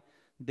by,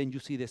 then you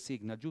see the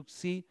signal. You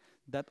see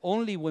that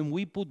only when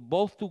we put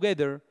both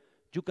together,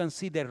 you can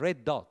see the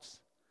red dots.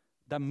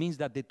 That means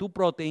that the two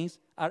proteins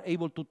are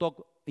able to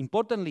talk,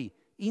 importantly,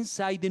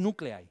 inside the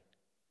nuclei.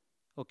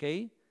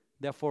 Okay?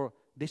 Therefore,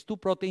 these two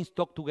proteins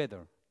talk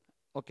together.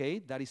 Okay?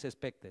 That is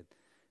expected.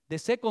 The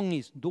second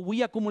is, do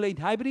we accumulate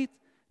hybrids?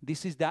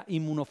 This is the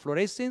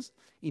immunofluorescence.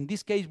 In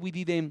this case, we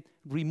didn't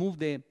remove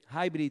the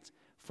hybrids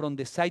from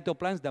the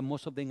cytoplasm, that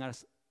most of them are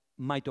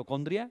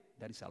mitochondria.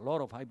 There is a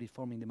lot of hybrids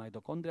forming the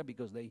mitochondria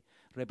because they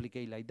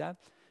replicate like that.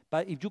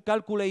 But if you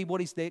calculate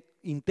what is the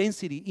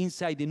intensity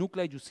inside the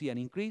nuclei, you see an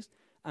increase.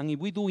 And if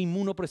we do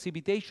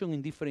immunoprecipitation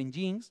in different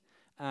genes,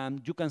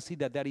 you can see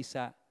that there is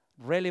a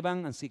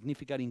relevant and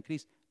significant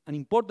increase. And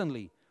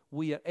importantly,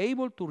 we are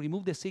able to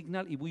remove the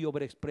signal if we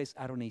overexpress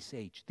RNase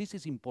H. This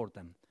is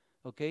important,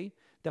 okay?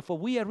 Therefore,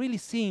 we are really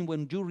seeing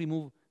when you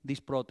remove this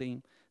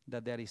protein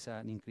that there is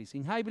an increase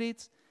in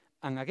hybrids.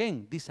 And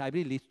again, this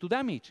hybrid leads to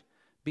damage,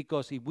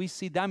 because if we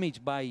see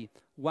damage by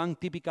one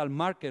typical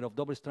marker of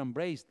double-strand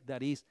breaks,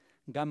 that is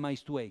gamma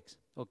H2X,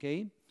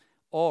 okay?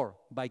 Or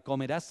by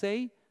COMET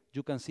assay,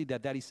 you can see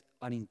that there is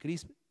an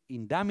increase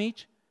in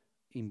damage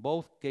in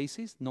both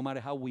cases, no matter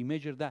how we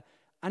measure that.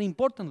 And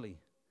importantly,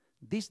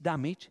 this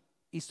damage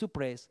is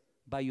suppressed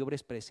by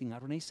overexpressing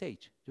RNase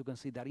H. You can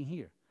see that in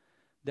here.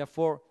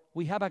 Therefore,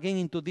 we have again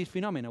into this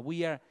phenomena.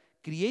 We are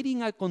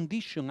creating a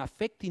condition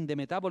affecting the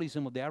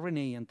metabolism of the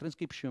RNA and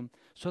transcription,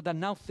 so that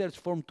now cells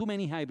form too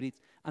many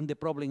hybrids, and the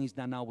problem is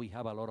that now we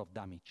have a lot of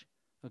damage,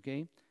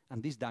 okay?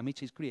 And this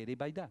damage is created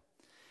by that.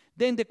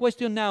 Then the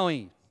question now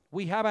is,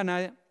 we have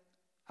an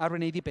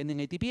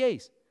RNA-dependent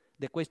ATPase.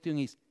 The question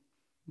is,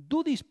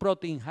 do this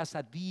protein has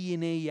a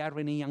DNA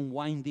RNA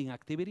unwinding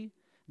activity?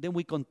 Then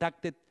we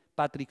contacted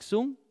Patrick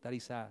Sung, that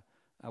is a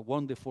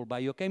wonderful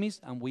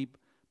biochemist, and we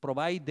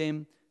provide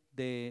them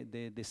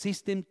the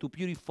system to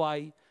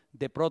purify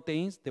the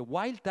proteins, the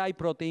wild-type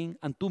protein,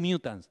 and two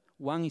mutants.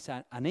 One is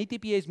an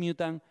ATPase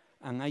mutant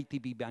and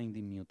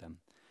ITP-binding mutant.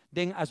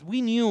 Then, as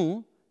we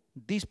knew,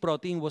 this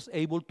protein was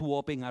able to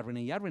open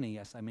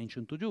RNA, as I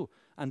mentioned to you.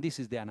 And this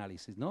is the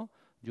analysis, no?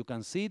 You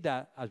can see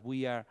that as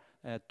we are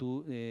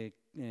to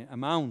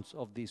amounts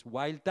of this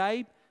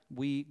wild-type,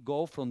 we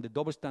go from the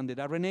double-stranded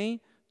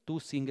RNA to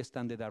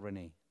single-stranded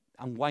RNA,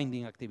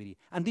 unwinding activity.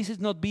 And this is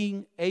not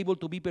being able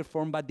to be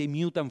performed by the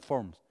mutant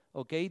forms,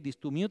 okay? These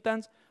two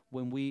mutants,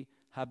 when we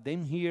have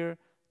them here,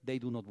 they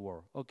do not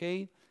work,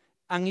 okay?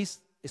 And it's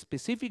a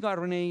specific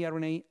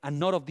RNA, and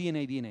not of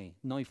DNA,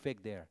 no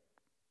effect there.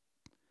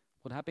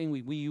 What happens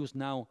when we use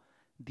now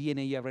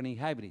DNA-RNA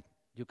hybrid?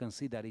 You can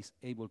see that it's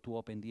able to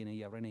open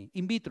DNA-RNA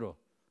in vitro,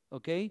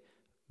 okay?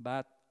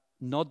 But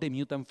not the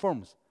mutant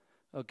forms,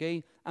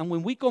 okay? And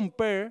when we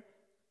compare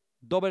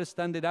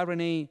double-stranded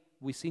RNA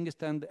with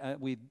single-strand,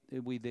 with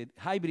the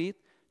hybrid,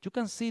 you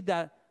can see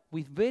that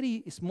with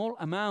very small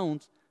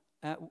amounts,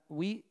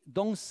 we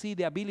don't see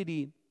the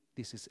ability,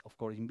 this is of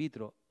course in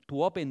vitro,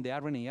 to open the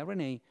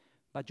RNA,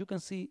 but you can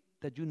see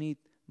that you need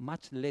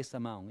much less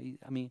amount.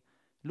 I mean,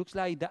 looks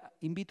like that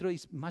in vitro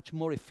is much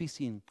more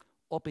efficient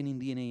opening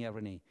DNA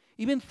RNA.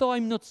 Even though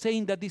I'm not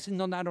saying that this is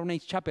not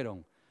RNA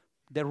chaperone,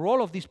 the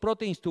role of this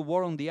protein is to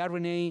work on the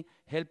RNA,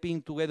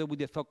 helping together with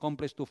the THO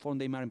complex to form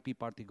the mRNP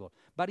particle.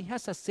 But it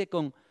has a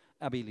second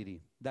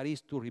ability, that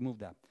is to remove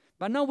that.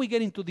 But now we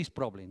get into this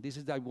problem. This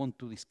is what I want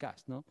to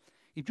discuss, no?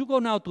 If you go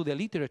now to the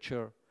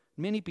literature,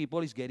 many people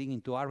is getting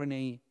into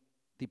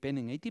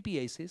RNA-dependent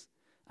ATPases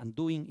and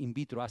doing in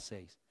vitro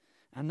assays.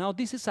 And now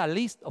this is a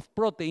list of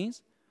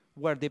proteins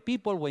where the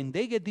people, when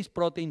they get this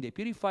protein, they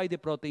purify the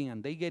protein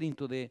and they get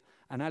into the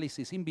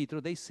analysis in vitro,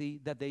 they see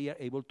that they are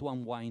able to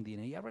unwind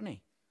DNA RNA.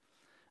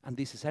 And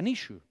this is an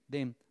issue.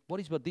 Then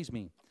what this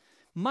mean?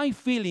 My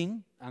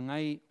feeling, and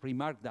I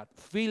remark that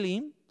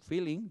feeling,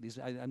 this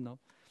I don't know,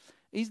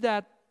 is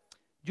that,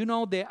 you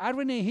know, the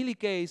RNA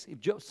helicase,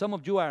 if some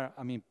of you are,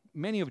 I mean,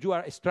 many of you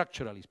are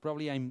structuralists.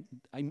 Probably I'm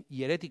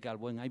heretical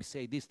when I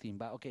say this thing,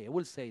 but okay, I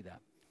will say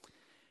that.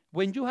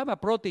 When you have a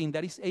protein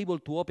that is able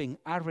to open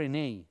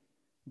RNA,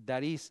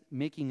 that is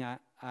making a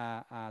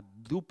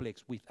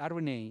duplex with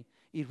RNA,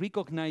 it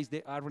recognizes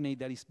the RNA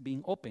that is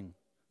being opened,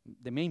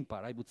 the main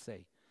part, I would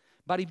say.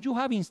 But if you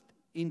have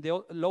in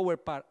the lower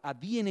part a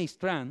DNA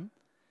strand,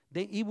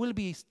 then it will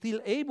be still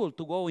able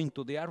to go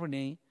into the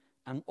RNA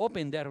and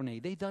open the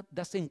RNA. They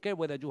doesn't care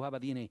whether you have a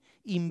DNA.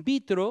 In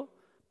vitro,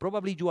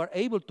 probably you are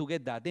able to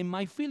get that. Then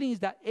my feeling is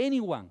that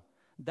anyone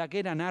that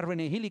get an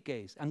RNA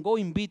helicase and go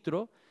in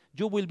vitro,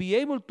 you will be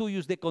able to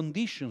use the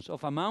conditions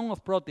of amount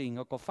of protein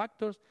or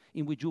cofactors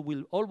in which you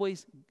will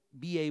always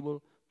be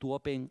able to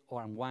open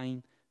or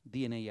unwind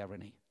DNA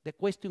RNA. The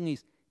question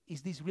is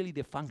this really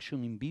the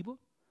function in vivo?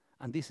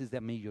 And this is the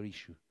major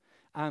issue.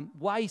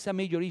 Why is a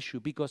major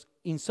issue? Because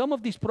in some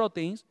of these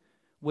proteins,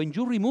 when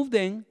you remove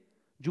them,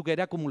 you get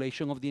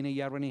accumulation of DNA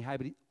RNA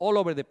hybrid all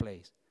over the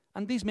place.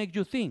 And this makes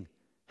you think,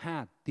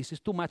 this is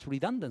too much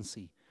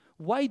redundancy.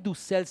 Why do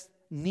cells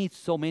need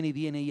so many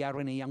DNA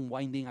RNA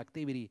unwinding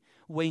activity?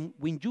 When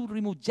you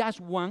remove just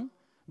one,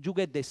 you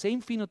get the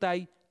same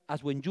phenotype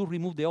as when you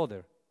remove the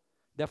other.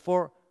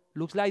 Therefore,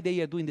 looks like they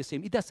are doing the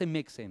same. It doesn't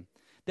make sense.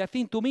 The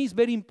thing to me is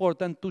very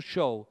important to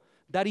show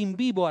that in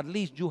vivo, at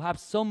least you have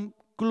some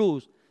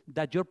clues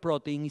that your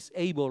protein is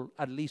able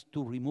at least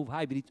to remove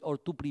hybrids or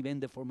to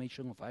prevent the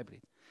formation of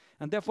hybrids.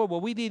 And therefore,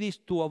 what we did is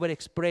to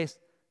overexpress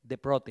the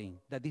protein,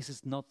 that this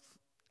is not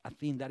a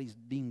thing that is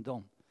being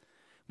done.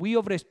 We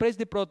overexpress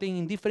the protein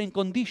in different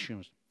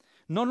conditions,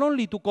 not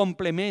only to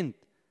complement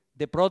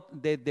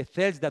the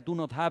cells that do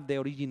not have the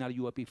original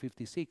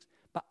UAP56,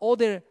 but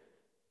other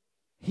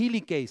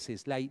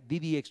helicases like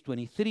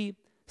DDX23,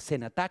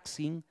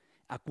 Senataxin,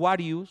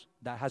 Aquarius,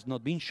 that has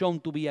not been shown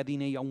to be a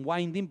DNA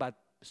unwinding, but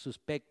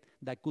suspect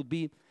that could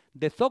be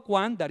the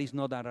THOC1, that is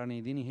not an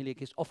RNA DNA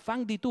helicase, or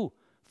FANCD2.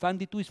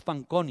 FANCD2 is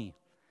Fanconi.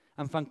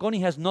 And Fanconi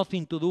has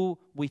nothing to do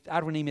with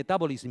RNA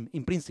metabolism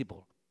in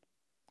principle.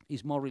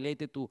 It's more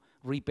related to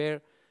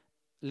repair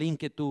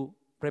linked to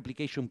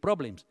replication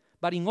problems.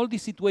 But in all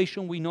these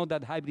situations, we know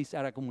that hybrids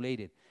are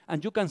accumulated.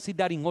 And you can see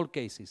that in all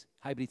cases.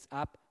 Hybrids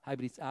up,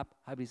 hybrids up,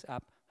 hybrids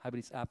up,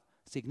 hybrids up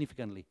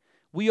significantly.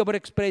 We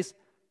overexpress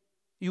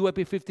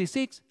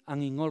UAP56,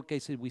 and in all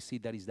cases, we see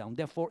that is down.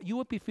 Therefore,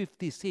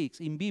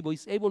 UAP56 in vivo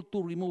is able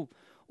to remove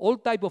all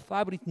type of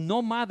hybrids,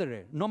 no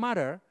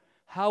matter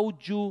how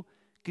you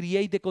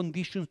create the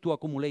conditions to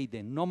accumulate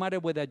them, no matter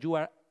whether you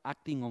are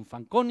acting on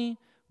Fanconi,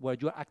 whether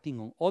you are acting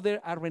on other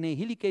RNA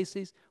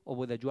helicases, or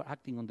whether you are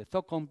acting on the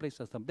THOC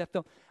complex or some depth.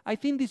 I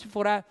think this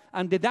for us,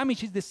 and the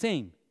damage is the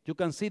same. You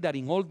can see that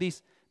in all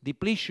this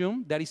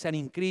depletion, there is an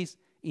increase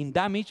in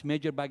damage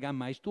measured by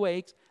gamma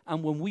H2AX,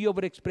 and when we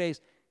overexpress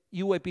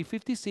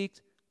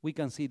UAP56, we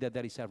can see that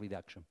there is a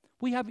reduction.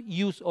 We have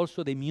used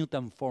also the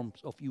mutant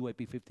forms of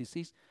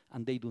UAP56,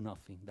 and they do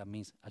nothing. That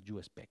means as you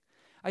expect.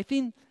 I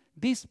think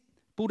this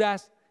put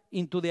us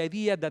into the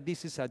idea that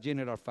this is a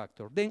general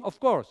factor. Then, of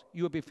course,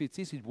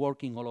 UAP56 is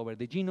working all over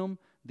the genome.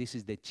 This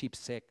is the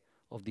chipset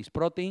of this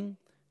protein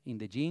in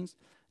the genes.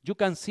 You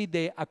can see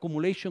the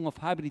accumulation of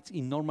hybrids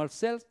in normal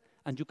cells,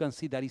 and you can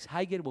see that it's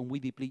higher when we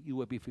deplete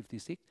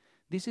UAP56.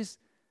 This is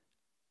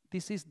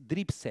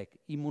DRIPSEq,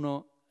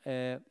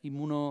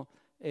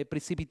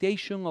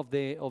 precipitation of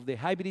the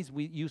hybrids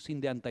using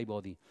the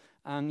antibody.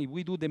 And if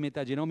we do the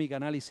metagenomic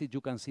analysis,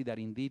 you can see that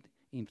indeed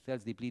in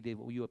cells depleted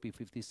of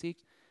UAP56,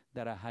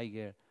 there are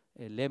higher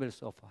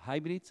levels of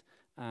hybrids.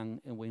 And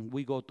when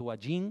we go to a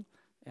gene,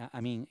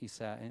 it's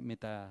a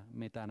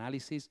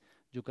meta-analysis,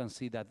 you can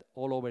see that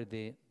all over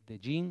the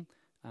gene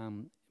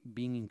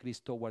being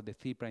increased toward the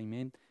 3'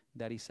 end,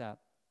 there is a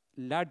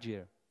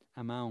larger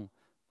amount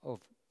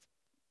of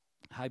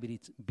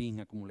hybrids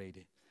being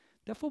accumulated.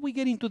 Therefore, we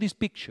get into this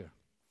picture.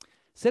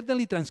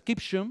 Certainly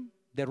transcription,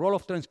 the role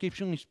of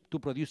transcription is to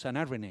produce an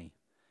RNA.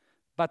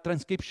 But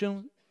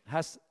transcription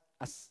has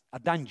a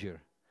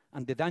danger.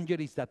 And the danger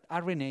is that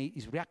RNA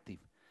is reactive.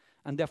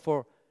 And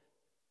therefore,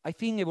 I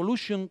think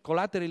evolution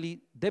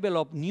collaterally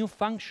developed new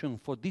function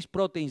for these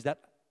proteins that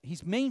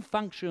their main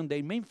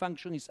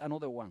function is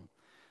another one.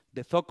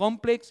 The THOC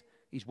complex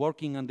is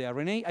working on the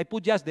RNA. I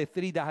put just the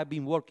 3 that I have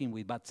been working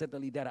with, but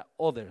certainly there are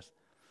others.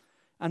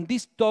 And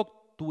this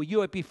talk to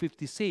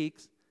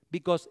UAP56,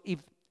 because if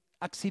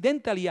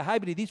accidentally a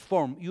hybrid is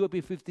formed,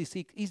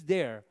 UAP56 is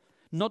there,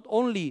 not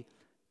only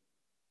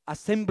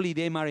assembly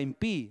the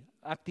mRNP,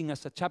 acting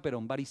as a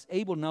chaperone, but is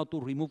able now to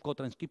remove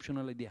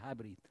co-transcriptionally the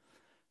hybrid.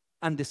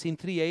 And the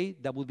SYN3A,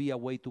 that would be a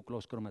way to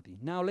close chromatin.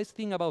 Now let's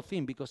think about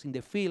things, because in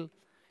the field,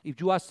 if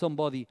you ask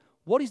somebody,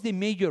 what is the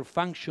major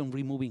function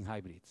removing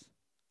hybrids?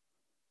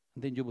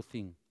 Then you would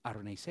think,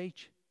 RNase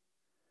H.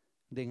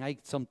 Then I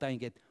sometimes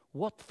get,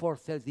 what 4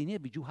 cells do you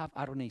need? But you have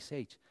RNase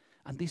H.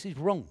 And this is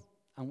wrong.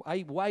 And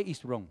why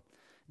is wrong?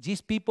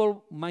 These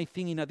people might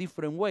think in a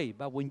different way,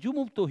 but when you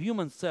move to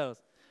human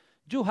cells,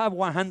 you have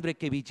 100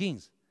 kb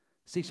genes,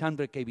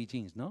 600 kb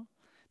genes, no?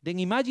 Then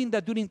imagine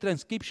that during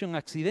transcription,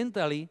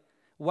 accidentally,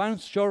 one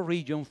short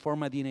region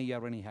form a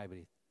DNA-RNA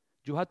hybrid.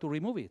 You have to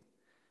remove it.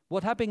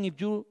 What happens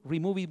if you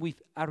remove it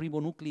with a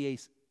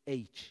ribonuclease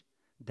H?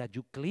 That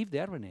you cleave the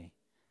RNA.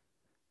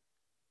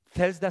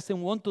 Cells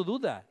doesn't want to do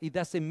that. It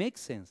doesn't make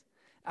sense.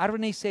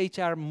 RNase H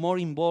are more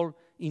involved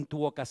into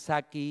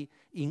Okazaki,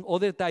 in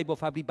other type of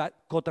hybrid, but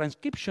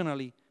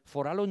co-transcriptionally,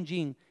 for a long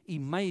gene, it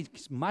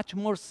makes much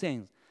more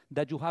sense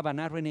that you have an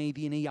RNA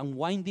DNA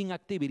unwinding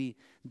activity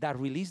that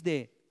release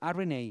the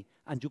RNA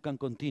and you can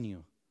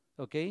continue,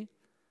 okay?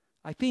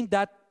 I think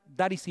that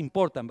is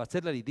important, but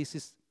certainly this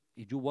is,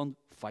 if you want,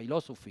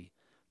 philosophy.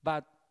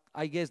 But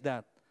I guess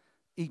that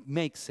it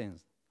makes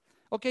sense.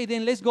 Okay,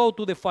 then let's go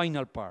to the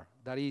final part.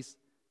 That is,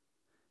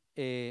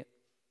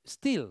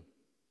 still,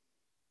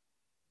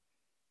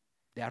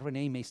 the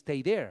RNA may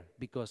stay there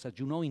because, as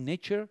you know, in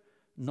nature,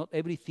 not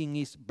everything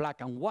is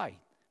black and white.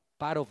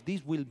 Part of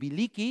this will be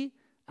leaky,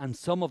 and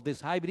some of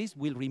these hybrids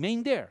will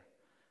remain there.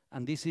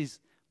 And this is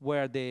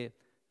where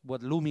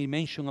what Lumi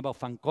mentioned about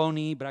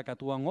Fanconi,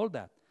 BRCA2, and all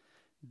that.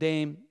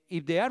 Then,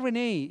 if the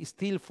RNA is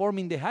still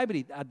forming the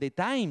hybrid at the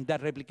time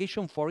that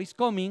replication 4 is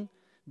coming,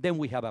 then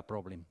we have a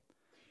problem.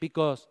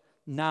 Because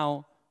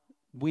now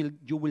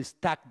you will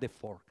stack the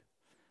fork.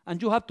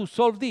 And you have to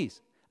solve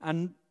this.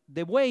 And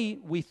the way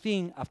we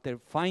think after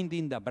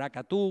finding the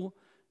BRCA2,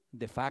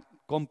 the FAC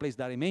complex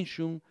that I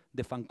mentioned,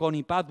 the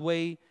Fanconi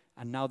pathway,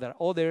 and now there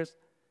are others,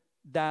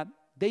 that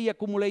they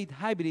accumulate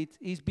hybrids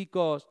is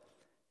because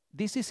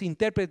this is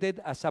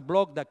interpreted as a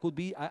block that could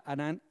be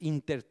an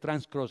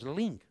intertranscross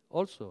link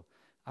also.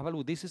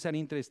 Avalu, this is an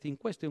interesting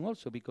question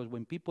also, because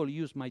when people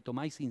use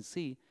mitomycin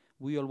C,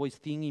 we always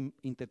think in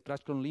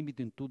intertranscross link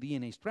between 2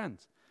 DNA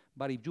strands.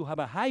 But if you have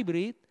a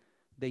hybrid,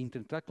 the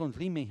intertranscross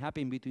link may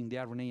happen between the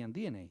RNA and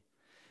DNA.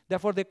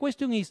 Therefore, the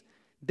question is,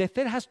 the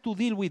cell has to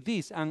deal with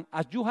this, and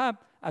as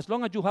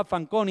long as you have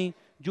Fanconi,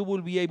 you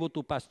will be able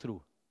to pass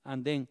through.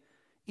 And then,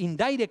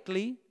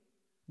 indirectly,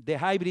 the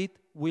hybrid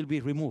will be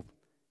removed.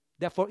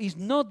 Therefore, it's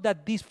not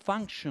that these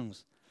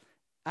functions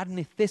are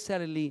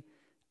necessarily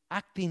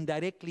acting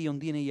directly on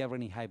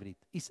DNA-RNA hybrid.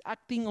 It's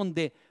acting on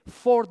the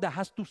fork that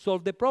has to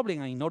solve the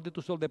problem, and in order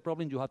to solve the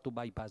problem, you have to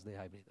bypass the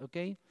hybrid,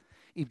 okay?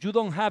 If you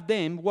don't have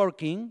them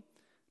working,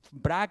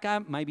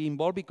 BRCA might be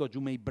involved because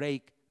you may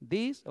break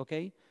this,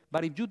 okay?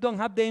 But if you don't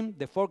have them,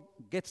 the fork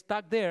gets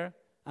stuck there,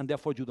 and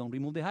therefore you don't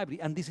remove the hybrid,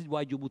 and this is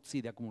why you would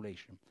see the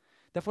accumulation.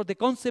 Therefore, the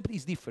concept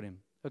is different,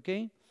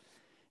 okay?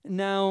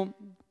 Now,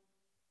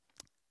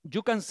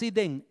 you can see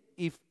then,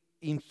 if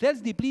in cells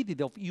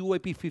depleted of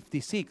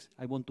UAP56,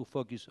 I want to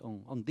focus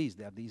on this,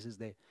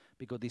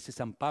 because this is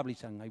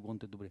unpublished and I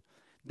wanted to bring.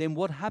 Then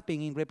what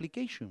happened in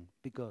replication?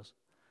 Because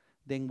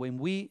then when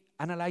we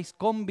analyze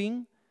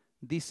combing,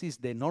 this is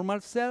the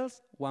normal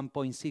cells,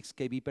 1.6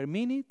 kb per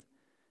minute.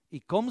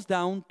 It comes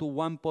down to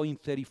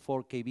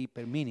 1.34 kb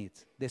per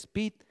minute. The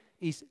speed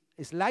is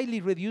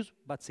slightly reduced,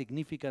 but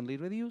significantly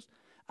reduced.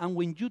 And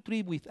when you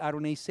treat with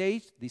RNase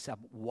H, this is a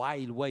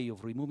wild way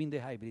of removing the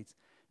hybrids,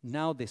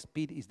 now the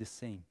speed is the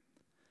same.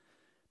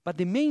 But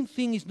the main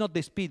thing is not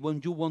the speed when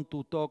you want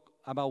to talk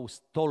about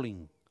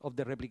stalling of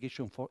the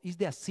replication fork, is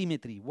the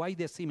asymmetry. Why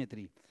the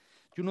asymmetry?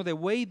 You know, the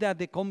way that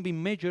the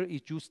combing measure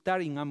is you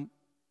start in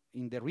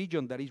the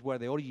region that is where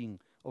the origin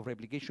of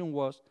replication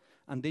was,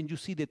 and then you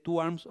see the two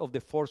arms of the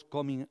force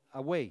coming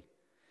away.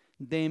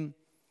 Then,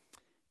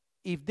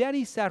 if there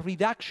is a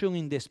reduction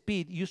in the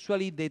speed,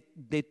 usually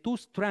the two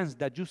strands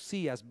that you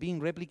see as being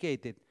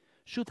replicated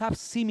should have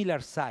similar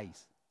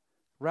size,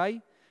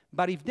 right?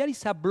 But if there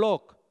is a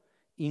block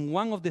in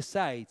one of the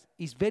sides,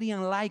 it's very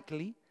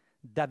unlikely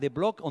that the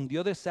block on the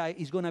other side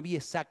is going to be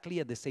exactly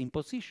at the same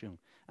position.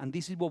 And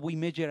this is what we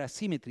measure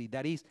asymmetry.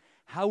 That is,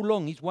 how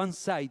long is one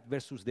side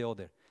versus the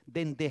other.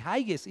 Then the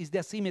highest is the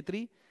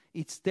asymmetry.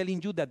 It's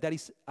telling you that there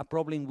is a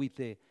problem with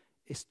the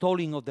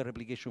stalling of the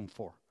replication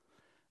fork.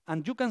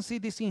 And you can see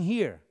this in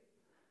here.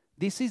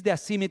 This is the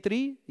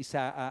asymmetry. It's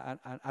an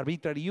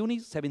arbitrary unit,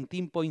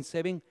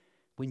 17.7.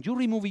 When you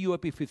remove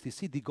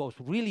UAP56, it goes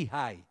really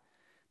high.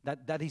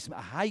 That is a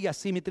high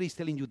asymmetry, is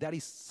telling you there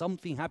is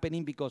something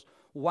happening because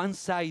one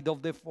side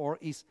of the fork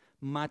is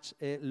much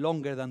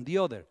longer than the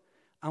other.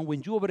 And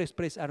when you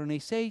overexpress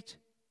RNase H,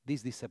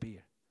 this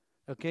disappears.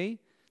 Okay?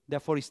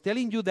 Therefore, it's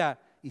telling you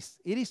that it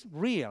is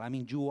real. I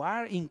mean, you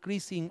are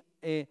increasing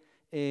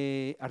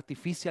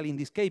artificially in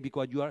this case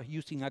because you are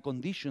using a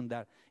condition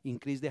that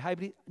increases the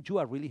hybrid. You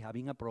are really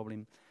having a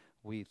problem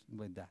with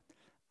that.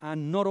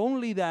 And not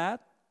only that,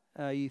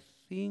 I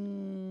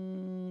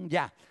think,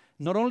 yeah.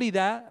 Not only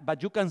that,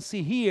 but you can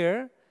see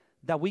here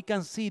that we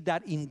can see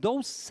that in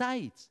those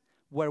sites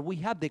where we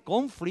have the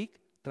conflict,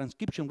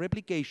 transcription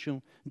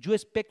replication, you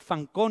expect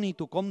Fanconi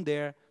to come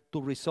there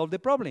to resolve the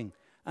problem.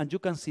 And you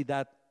can see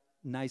that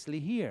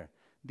nicely here.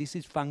 This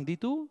is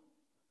FANCD2,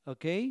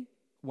 okay?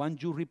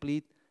 Once you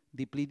deplete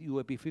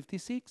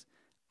UAP56.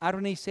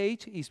 RNase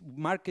H is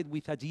marked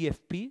with a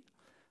GFP,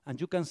 and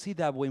you can see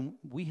that when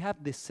we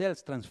have the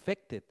cells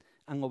transfected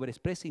and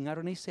overexpressing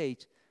RNase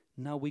H,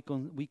 now we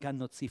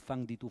cannot see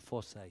FANCD2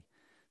 foci.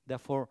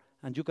 Therefore,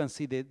 and you can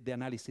see the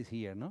analysis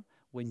here, no?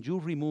 When you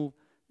remove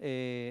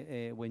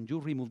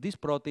this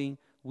protein,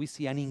 we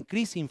see an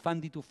increase in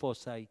FAN-D2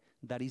 foci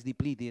that is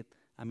depleted.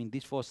 I mean,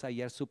 these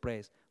foci are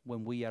suppressed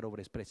when we are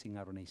overexpressing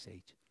RNase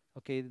H.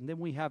 Okay, and then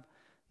we have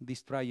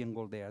this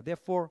triangle there.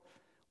 Therefore,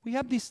 we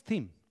have this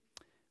theme.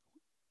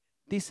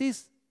 This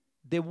is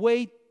the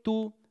way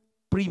to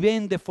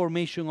prevent the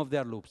formation of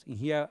their loops. In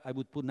here, I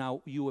would put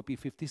now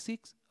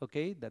UAP56,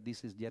 okay, that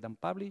this is yet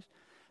unpublished.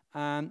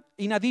 And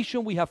in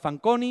addition, we have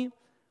Fanconi.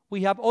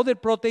 We have other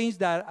proteins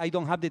that I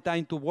don't have the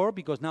time to work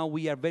because now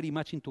we are very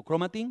much into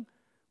chromatin.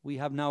 We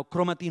have now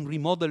chromatin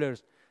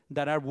remodelers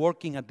that are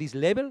working at this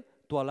level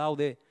to allow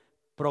the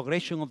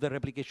progression of the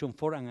replication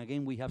fork. And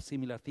again, we have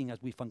similar thing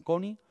as with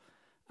Fanconi.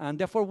 And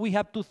therefore, we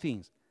have two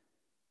things.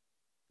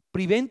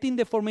 Preventing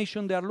the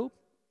formation of their loop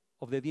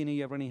of the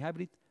DNA RNA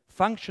hybrid,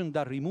 function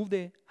that remove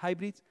the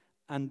hybrids,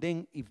 and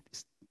then if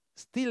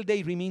still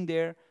they remain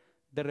there,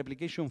 the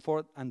replication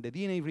fork and the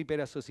DNA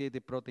repair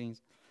associated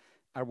proteins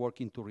are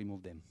working to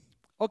remove them.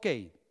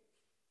 Okay,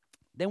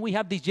 then we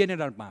have this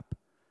general map.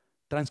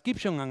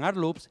 Transcription and R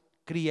loops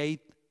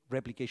create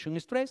replication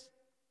stress.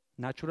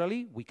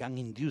 Naturally, we can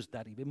induce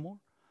that even more.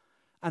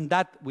 And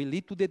that will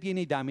lead to the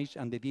DNA damage,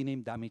 and the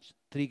DNA damage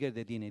trigger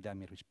the DNA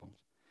damage response.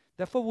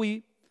 Therefore,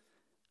 we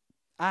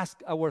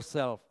ask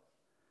ourselves,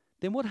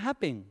 then what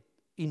happens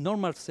in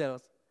normal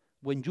cells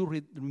when you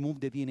remove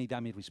the DNA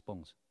damage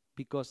response?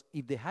 Because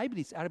if the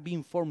hybrids are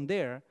being formed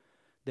there,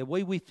 the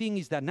way we think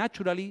is that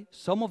naturally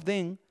some of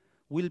them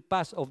will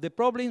pass off the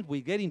problems,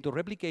 will get into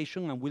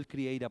replication, and will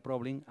create a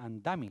problem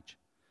and damage.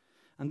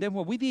 And then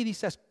what we did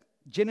is a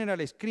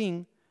general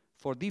screen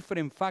for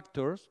different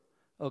factors,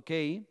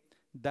 okay,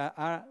 that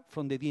are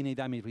from the DNA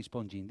damage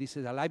response gene. This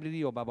is a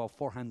library of about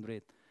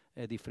 400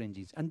 different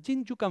genes. And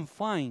then you can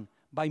find,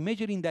 by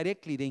measuring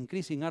directly the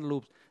increase in R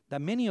loops,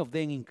 that many of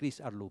them increase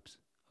R loops,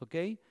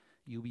 okay?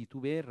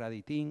 UB2B,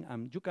 raditin,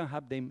 and you can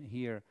have them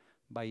here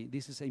by,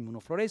 this is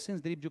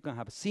immunofluorescence drip. You can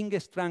have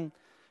single-strand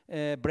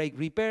break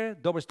repair,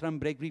 double-strand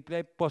break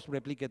repair,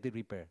 post-replicative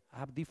repair. I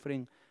have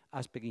different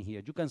aspects in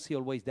here. You can see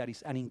always there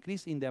is an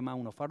increase in the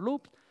amount of R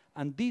loops,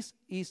 and this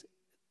is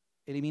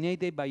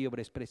eliminated by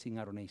overexpressing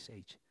RNase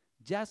H,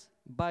 just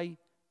by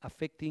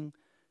affecting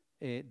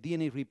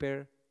DNA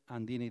repair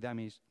and DNA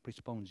damage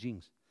response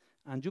genes.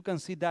 And you can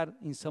see that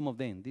in some of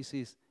them. This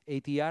is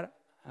ATR,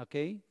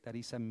 okay? That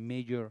is a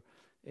major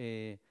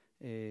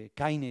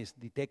kinase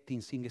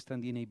detecting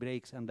single-strand DNA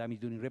breaks and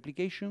damage during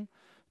replication.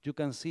 You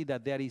can see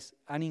that there is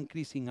an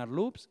increase in R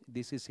loops.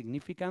 This is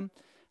significant.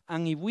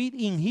 And if we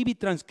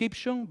inhibit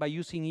transcription by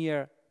using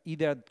here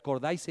either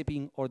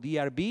cordizepine or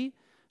DRB,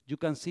 you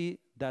can see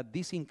that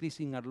this increase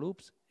in R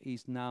loops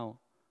is now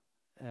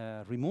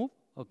removed,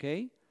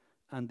 okay?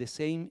 And the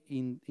same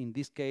in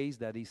this case,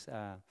 that is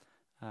a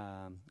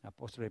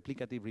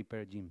post-replicative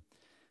repair gene.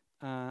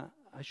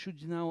 I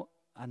should now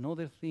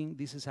another thing.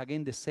 This is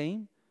again the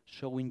same,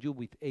 showing you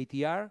with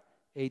ATR,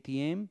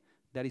 ATM.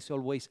 There is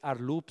always R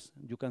loops.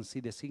 You can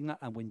see the signal,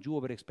 and when you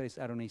overexpress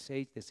RNase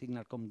H, the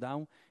signal comes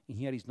down. In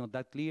here, it's not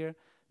that clear.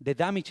 The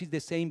damage is the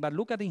same, but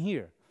look at in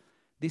here.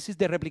 This is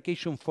the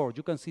replication fork.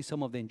 You can see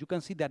some of them. You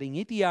can see that in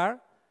ATR,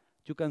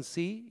 you can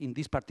see in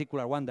this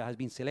particular one that has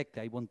been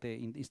selected. I want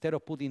instead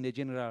of putting the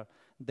general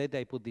data,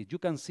 I put this. You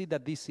can see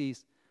that this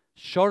is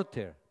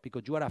shorter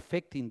because you are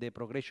affecting the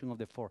progression of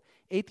the fork.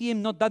 ATM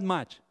not that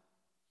much,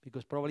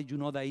 because probably you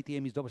know that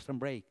ATM is double-strand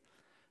break.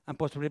 And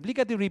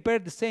post-replicative repair,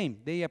 the same.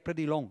 They are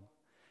pretty long.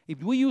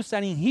 If we use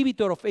an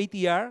inhibitor of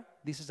ATR,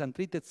 this is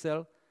untreated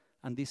cell,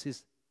 and this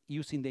is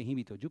using the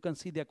inhibitor, you can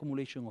see the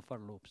accumulation of R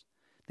loops.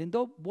 Then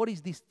what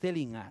is this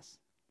telling us?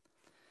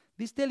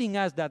 This is telling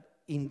us that,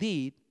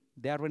 indeed,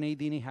 the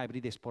RNA-DNA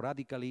hybrid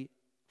sporadically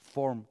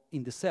form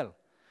in the cell.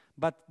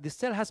 But the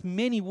cell has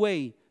many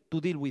ways to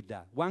deal with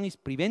that. One is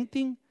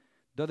preventing,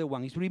 the other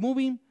one is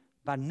removing,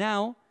 but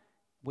now,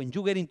 when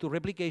you get into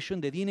replication,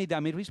 the DNA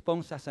damage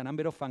response has a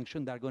number of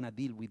functions that are going to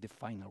deal with the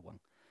final one.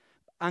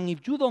 And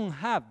if you don't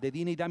have the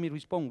DNA damage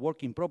response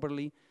working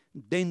properly,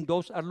 then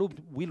those R loops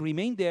will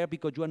remain there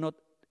because you are not,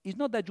 it's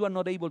not that you are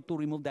not able to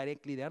remove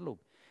directly the R loop.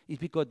 It's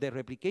because the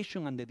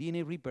replication and the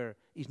DNA repair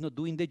is not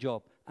doing the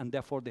job, and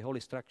therefore the whole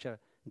structure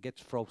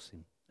gets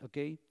frozen,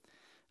 okay?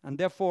 And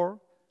therefore,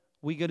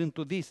 we get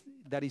into this.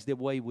 That is the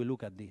way we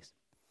look at this.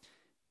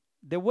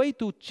 The way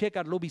to check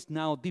R loop is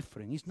now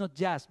different. It's not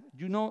just,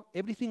 you know,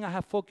 everything I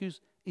have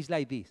focused is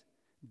like this.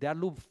 The R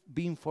loop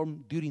being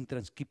formed during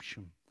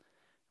transcription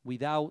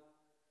without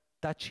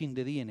touching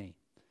the DNA.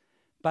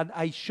 But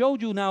I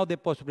showed you now the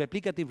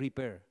post-replicative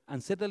repair,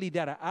 and certainly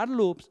there are R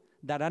loops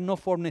that are not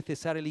formed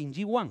necessarily in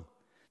G1.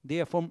 They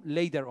are formed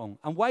later on.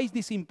 And why is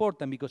this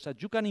important? Because as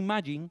you can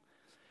imagine,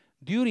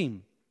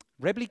 during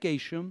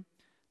replication,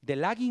 the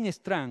lagging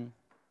strand,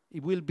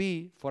 it will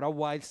be for a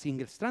while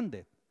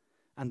single-stranded.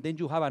 And then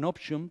you have an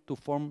option to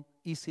form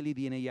easily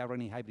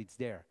DNA-RNA hybrids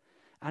there.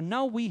 And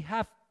now we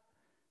have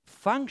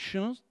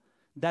functions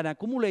that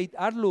accumulate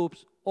R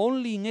loops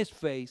only in S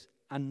phase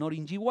and not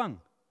in G1,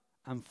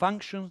 and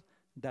functions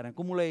that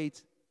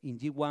accumulate in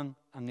G1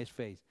 and S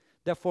phase.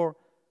 Therefore,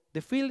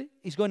 the field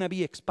is going to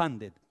be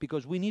expanded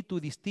because we need to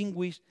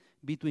distinguish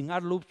between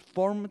R loops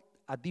formed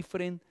at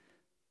different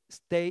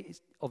stage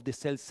of the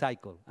cell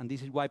cycle. And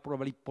this is why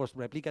probably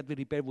post-replicative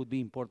repair would be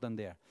important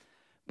there.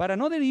 But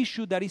another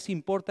issue that is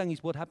important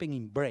is what happened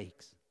in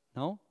breaks.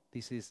 No?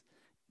 This is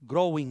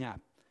growing up.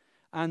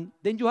 And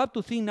then you have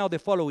to think now the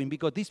following,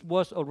 because this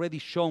was already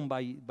shown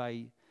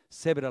by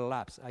several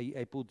labs.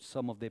 I put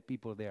some of the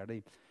people there.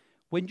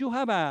 When you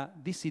have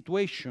this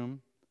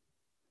situation,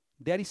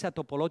 there is a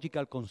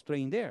topological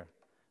constraint there.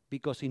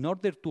 Because in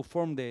order to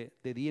form the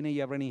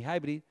DNA-RNA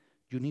hybrid,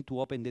 you need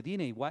to open the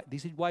DNA.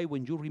 This is why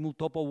when you remove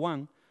topo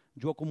 1,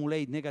 you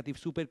accumulate negative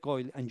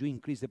supercoil and you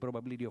increase the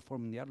probability of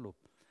forming the R loop.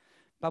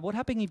 But what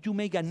happens if you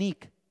make a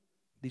nick?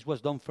 This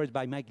was done first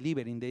by Mike Lieber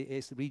in the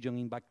S region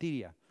in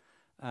bacteria,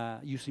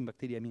 using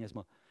bacteria, I mean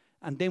small.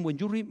 And then when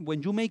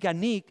you make a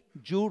nick,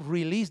 you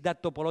release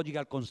that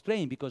topological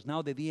constraint because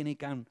now the DNA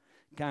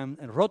can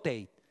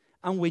rotate.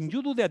 And when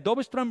you do the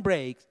double-strand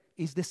breaks,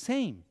 it's the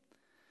same.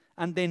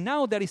 And then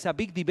now there is a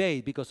big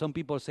debate because some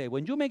people say,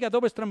 when you make a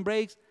double-strand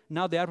breaks,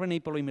 now the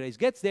RNA polymerase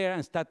gets there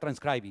and starts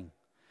transcribing.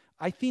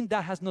 I think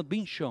that has not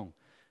been shown.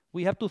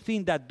 We have to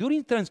think that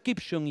during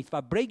transcription, if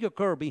a break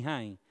occurs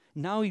behind,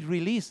 now it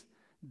releases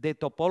the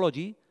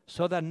topology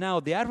so that now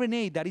the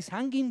RNA that is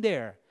hanging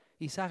there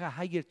is at a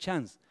higher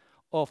chance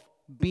of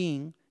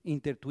being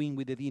intertwined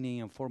with the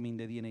DNA and forming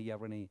the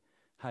DNA-RNA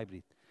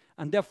hybrid.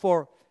 And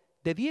therefore,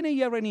 the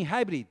DNA-RNA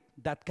hybrid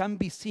that can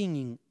be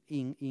seen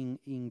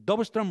in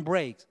double-strand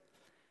breaks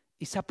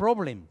is a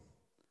problem.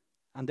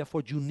 And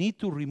therefore, you need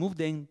to remove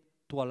them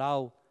to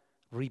allow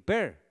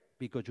repair,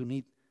 because you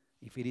need,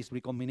 if it is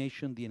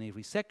recombination, DNA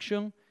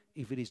resection.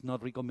 If it is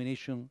not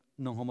recombination,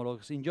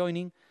 non-homologous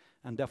enjoining.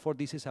 And therefore,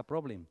 this is a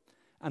problem.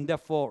 And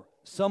therefore,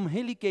 some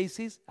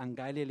helicases, and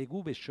Gaël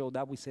Legube showed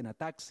that with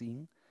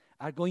senataxin,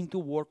 are going to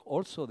work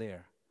also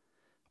there.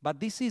 But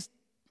this is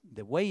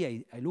the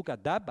way I look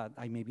at that, but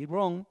I may be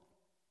wrong.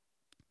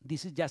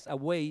 This is just a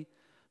way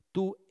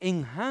to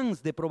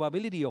enhance the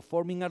probability of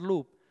forming a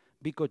loop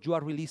because you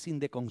are releasing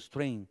the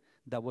constraint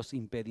that was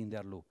impeding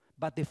the loop.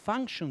 But the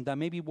function that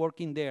may be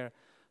working there,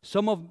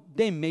 some of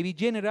them may be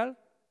general,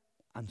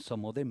 and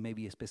some of them may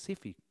be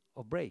specific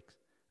of breaks.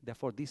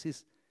 Therefore, this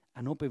is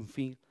an open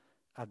field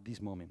at this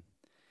moment.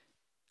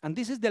 And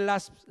this is the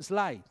last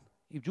slide.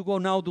 If you go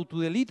now to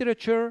the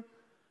literature,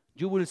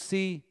 you will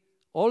see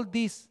all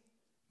these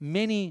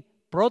many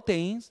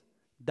proteins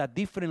that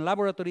different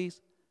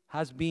laboratories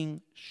has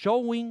been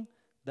showing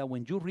that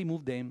when you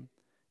remove them,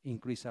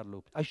 increase our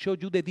loops. I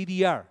showed you the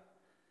DDR.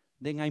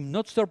 Then I'm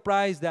not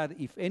surprised that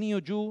if any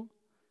of you,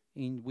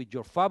 with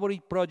your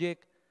favorite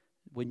project,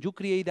 when you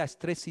create a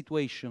stress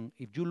situation,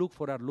 if you look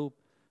for our loop,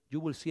 you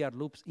will see our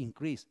loops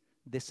increase.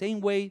 The same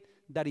way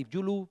that if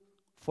you look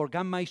for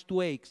gamma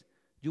H2X,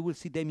 you will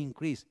see them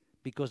increase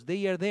because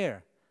they are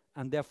there.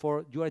 And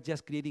therefore, you are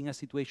just creating a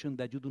situation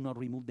that you do not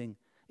remove them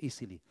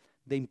easily.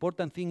 The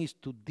important thing is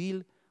to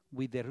deal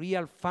with the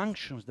real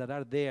functions that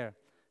are there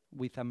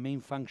with a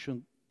main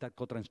function that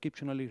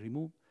co-transcriptionally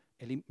remove,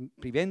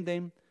 prevent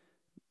them,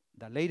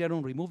 that later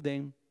on remove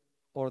them,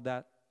 or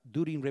that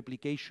during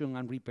replication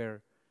and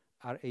repair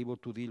are able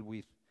to deal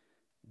with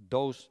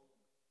those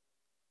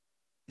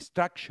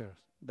structures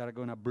that are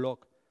going to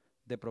block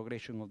the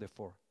progression of the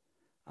fork.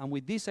 And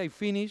with this I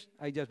finish.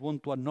 I just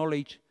want to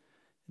acknowledge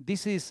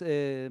this is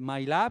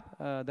my lab.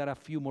 There are a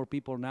few more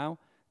people now.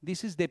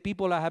 This is the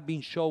people I have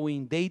been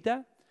showing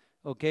data,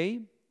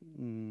 okay?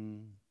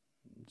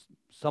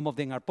 Some of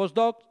them are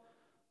postdocs,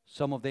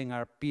 some of them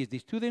are PhD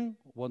students,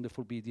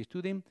 wonderful PhD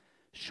students.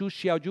 Xu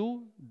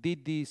Xiaoyu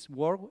did this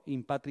work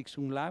in Patrick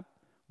Sung's lab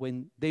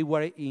when they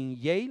were in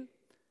Yale.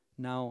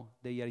 Now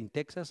they are in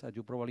Texas, as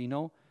you probably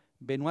know.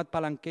 Benoit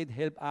Palanquet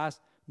helped us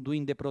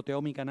doing the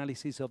proteomic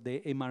analysis of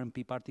the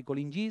mRNP particle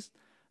in yeast.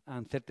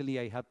 And certainly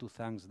I have to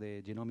thank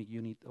the genomic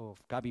unit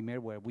of CABIMER,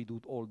 where we do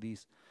all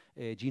these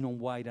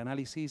genome-wide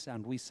analysis,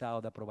 and we saw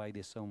that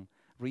provided some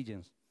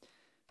regions.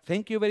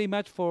 Thank you very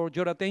much for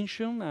your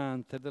attention,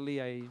 and certainly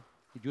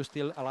if you're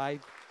still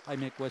alive, I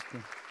may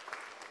question.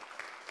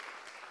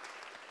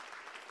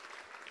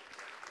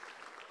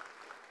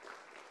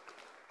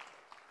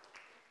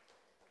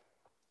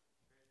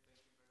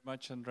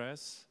 Much,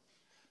 Andrés,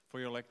 for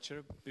your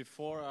lecture.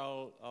 Before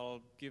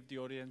I'll give the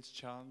audience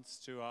chance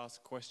to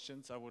ask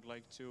questions, I would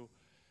like to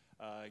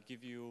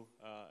give you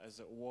as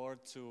an award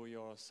to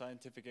your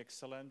scientific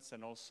excellence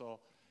and also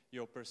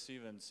your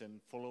perseverance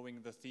in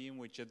following the theme,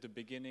 which at the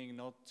beginning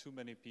not too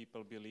many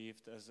people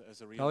believed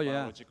as a real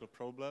biological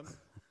problem.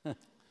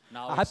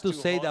 Now I have to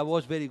say that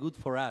was very good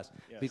for us,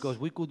 because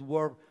we could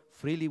work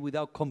freely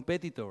without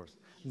competitors.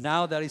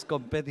 Now there is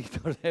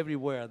competitors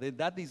everywhere.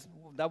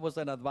 That was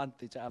an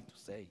advantage, I have to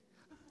say.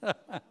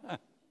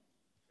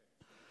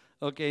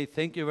 Okay,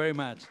 thank you very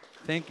much.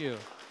 Thank you.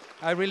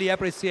 I really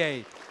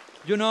appreciate.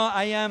 You know,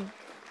 I am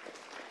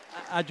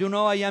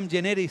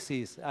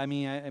geneticist. I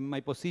mean, my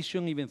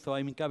position, even though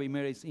I'm in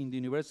CABIMER, is in the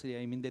university.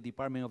 I'm in the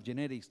Department of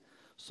Genetics,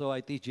 so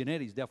I teach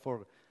genetics.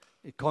 Therefore,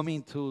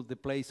 coming to the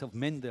place of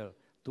MENDEL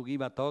to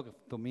give a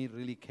talk, to me,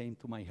 really came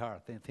to my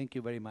heart. And thank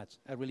you very much.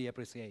 I really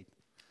appreciate.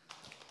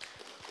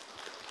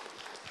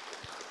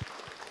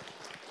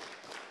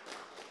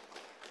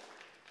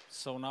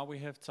 So now we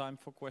have time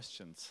for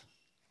questions.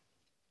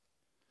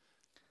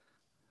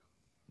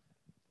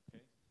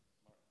 Okay.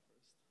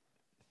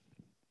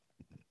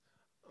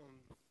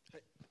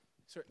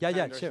 Sorry, Yeah,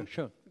 Andrés,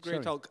 sure.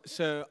 Great talk.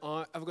 So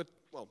I've got,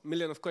 well, a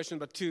million of questions,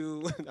 but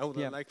two I would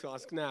like to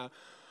ask now.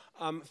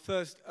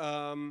 First,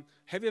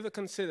 have you ever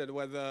considered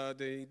whether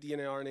the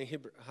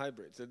DNA-RNA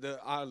hybrids, the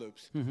R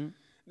loops,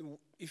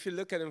 if you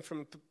look at them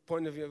from the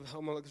point of view of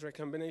homologous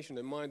recombination,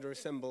 they might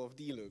resemble of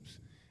D loops.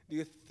 Do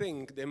you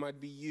think they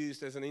might be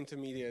used as an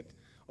intermediate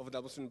of a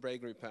double-strand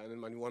break repair, and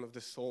might be one of the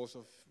source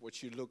of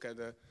which you look at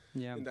the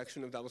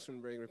induction of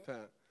double-strand break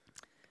repair?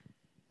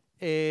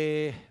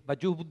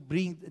 But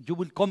you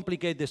will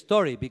complicate the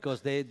story,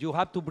 because you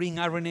have to bring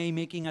RNA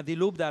making a D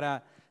loop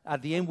that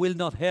at the end will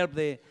not help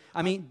the.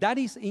 I mean, that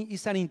is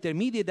an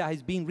intermediate that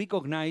has been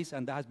recognized,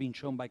 and that has been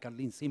shown by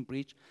Kathleen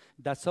Simprich,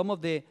 that some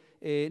of the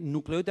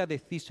nucleotide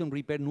excision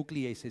repair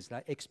nucleases,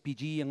 like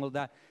XPG and all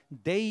that,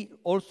 they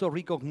also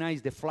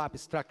recognize the flap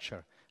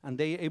structure, and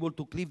they are able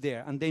to cleave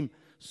there. And then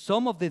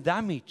some of the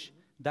damage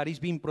that is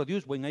being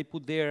produced when I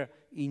put there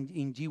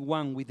in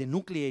G1 with the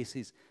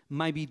nucleases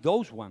might be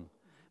those one.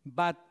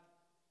 But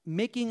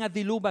making a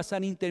D loop as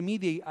an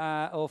intermediate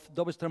of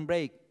double-strand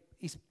break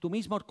is, to me,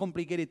 it's more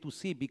complicated to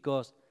see,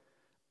 because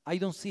I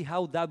don't see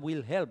how that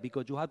will help,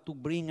 because you have to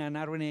bring an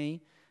RNA,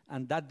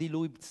 and that D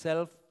loop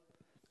itself,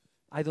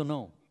 I don't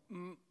know.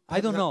 I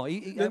don't know.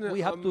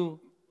 We have to.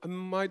 I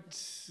might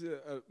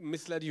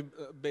misled you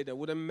a bit.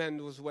 What I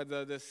meant was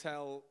whether the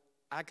cell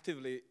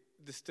actively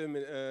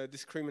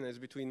discriminates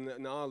between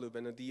an R loop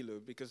and a D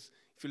loop, because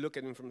if you look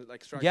at them from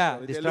like structure, yeah,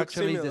 the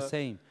structure is the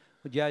same.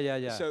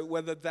 Yeah. So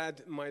whether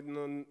that might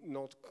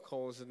not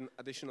cause an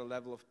additional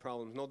level of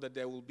problems, not that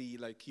they will be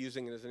like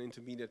using it as an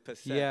intermediate per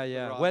se.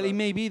 Yeah. Well, it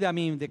may be, I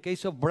mean, the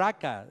case of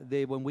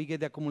BRCA, when we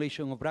get the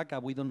accumulation of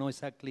BRCA, we don't know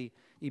exactly,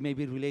 it may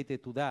be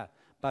related to that.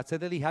 But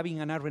certainly having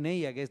an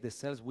RNA, I guess the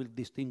cells will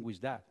distinguish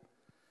that.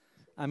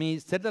 I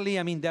mean, certainly,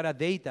 I mean, there are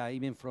data,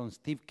 even from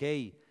Steve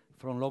Kay,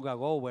 from long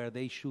ago, where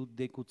they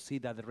could see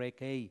that the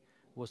REC-A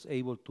was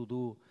able to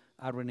do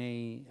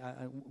RNA,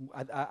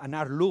 an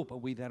R loop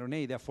with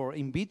RNA. Therefore,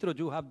 in vitro,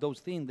 you have those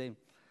things.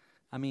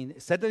 I mean,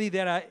 certainly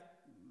there are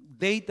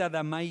data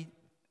that might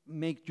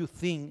make you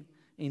think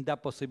in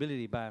that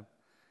possibility, but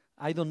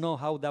I don't know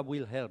how that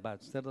will help,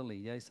 but certainly,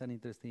 yeah, it's an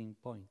interesting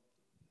point.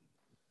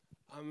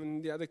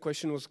 The other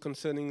question was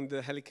concerning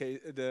the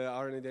helicase, the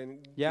RNA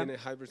DNA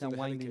hybrids and the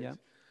helicase. Yeah.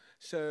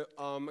 So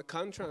a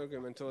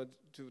counter-argument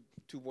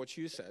to what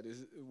you said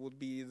would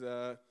be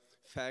the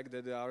fact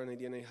that the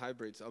RNA DNA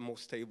hybrids are more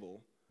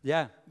stable.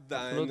 Yeah,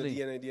 than absolutely.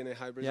 the DNA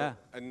hybrids,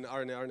 and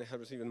RNA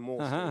hybrids even more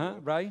stable.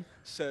 Right.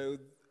 So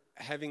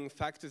having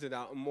factors that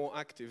are more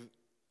active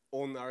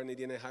on RNA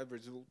DNA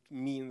hybrids will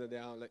mean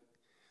that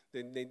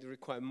they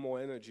require more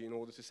energy in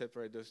order to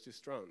separate those two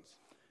strands.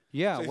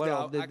 Yeah, so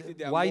well, they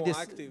are more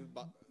active.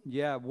 But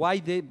yeah, why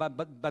they?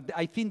 But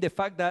I think the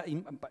fact that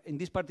in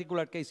this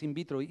particular case in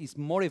vitro is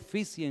more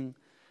efficient,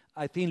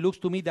 I think looks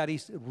to me that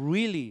is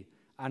really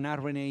an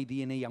RNA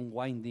DNA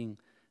unwinding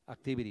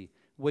activity.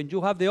 When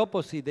you have the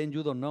opposite, then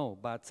you don't know.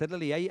 But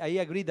certainly, I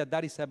agree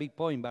that is a big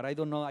point. But I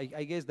don't know. I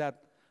guess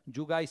that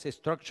you guys, as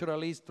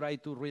structuralists, try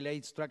to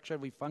relate structure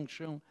with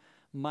function,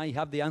 might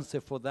have the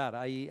answer for that.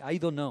 I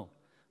don't know.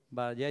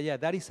 But yeah,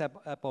 that is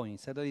a point.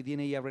 Certainly,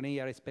 DNA and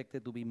RNA are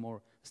expected to be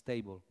more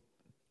stable.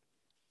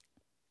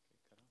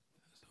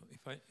 So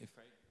if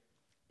I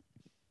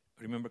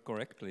remember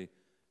correctly,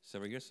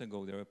 several years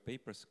ago, there were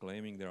papers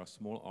claiming there are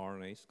small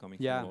RNAs coming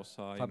from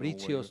loci.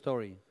 Fabrizio's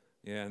story.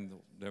 Yeah, and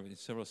there are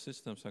several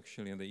systems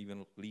actually, and they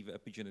even leave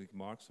epigenetic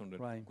marks on that.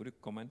 Right. Could you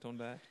comment on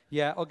that?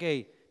 Yeah,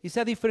 okay. It's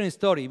a different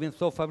story, even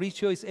though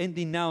Fabrizio is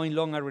ending now in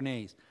long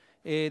RNAs.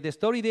 The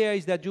story there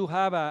is that you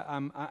have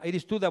it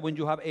is true that when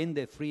you have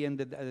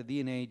free-ended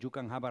DNA, you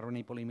can have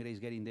RNA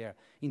polymerase getting there.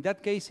 In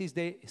that case, it's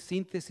the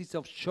synthesis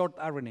of short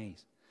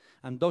RNAs.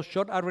 And those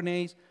short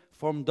RNAs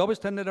form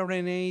double-stranded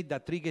RNA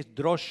that triggers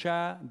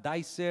DROSHA,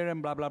 dicer,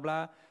 and blah, blah,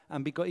 blah.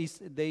 And because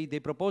they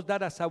propose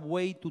that as a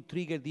way to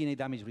trigger DNA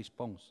damage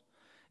response.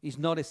 It's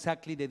not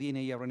exactly the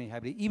DNA-RNA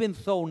hybrid. Even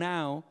though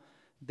now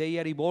they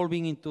are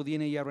evolving into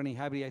DNA-RNA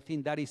hybrid, I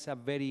think that is a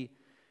very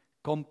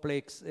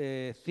complex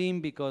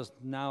thing, because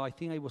now I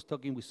think I was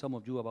talking with some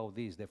of you about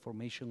this, the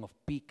formation of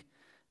PIC.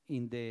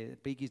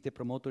 PIC is the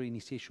promoter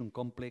initiation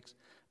complex.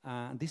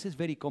 This is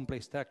very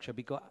complex structure,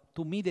 because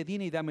to me the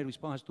DNA damage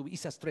response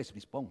is a stress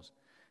response.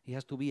 It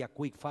has to be a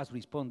quick, fast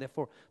response.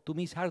 Therefore, to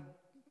me it's hard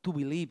to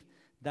believe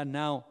that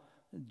now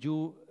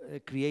you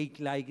create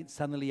like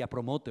suddenly a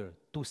promoter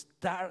to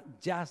start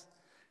just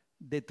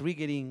the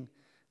triggering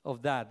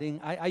of that.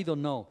 Then I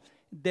don't know.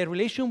 The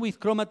relation with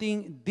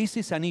chromatin, this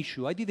is an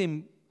issue. I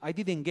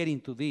didn't get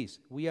into this.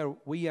 We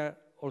are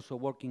also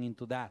working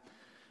into that.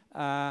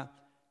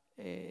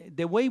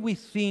 The way we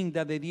think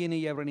that the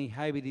DNA RNA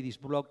hybrid is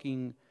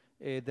blocking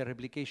the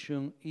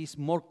replication is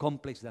more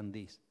complex than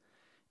this.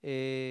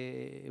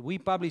 We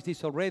published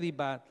this already,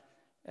 but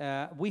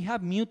we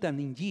have mutant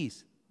in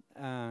yeast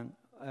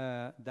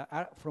that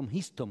are from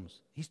histone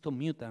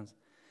mutants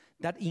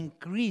that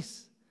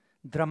increase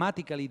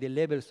dramatically the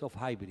levels of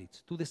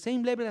hybrids, to the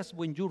same level as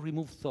when you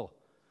remove Tho,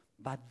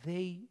 but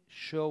they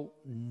show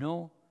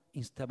no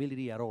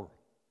instability at all.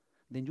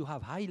 Then you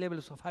have high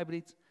levels of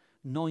hybrids,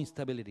 no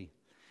instability.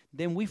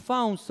 Then we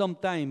found some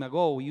time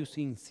ago,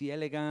 using C.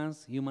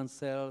 elegans, human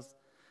cells,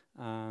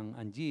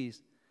 and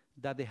yeast,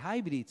 that the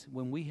hybrids,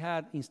 when we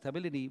had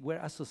instability, were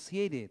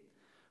associated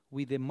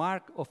with the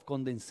mark of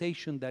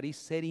condensation that is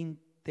serine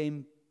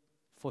 10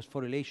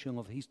 phosphorylation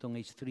of histone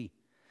H3.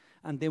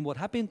 And then what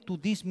happened to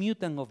this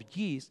mutant of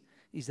yeast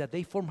is that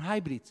they form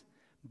hybrids,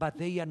 but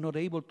they are not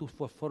able to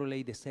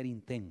phosphorylate the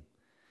serine 10.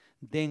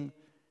 Then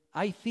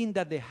I think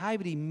that the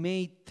hybrid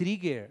may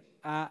trigger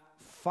a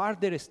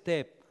further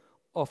step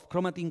of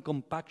chromatin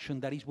compaction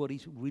that is what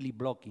is really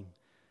blocking.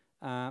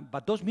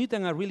 But those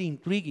mutants are really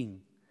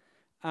intriguing.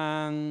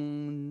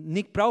 And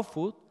Nick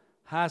Proudfoot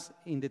has,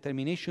 in the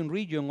termination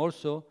region,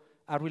 also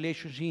a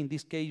relationship, in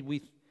this case,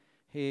 with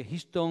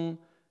histone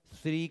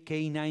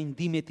 3K9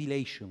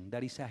 demethylation.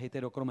 That is a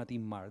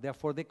heterochromatin mark.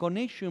 Therefore, the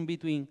connection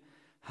between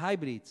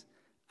hybrids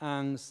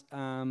and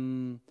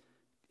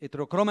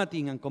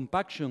heterochromatin and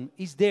compaction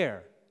is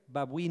there,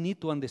 but we need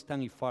to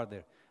understand it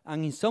further.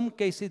 And in some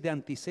cases, the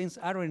antisense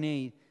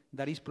RNA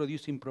that is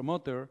producing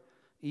promoter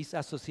is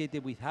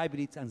associated with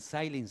hybrids and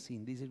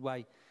silencing. This is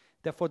why,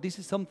 therefore, this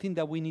is something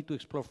that we need to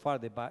explore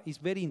further, but it's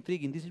very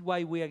intriguing. This is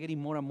why we are getting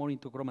more and more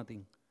into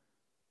chromatin.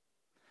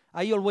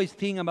 I always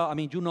think about, I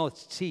mean, you know,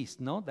 yeast,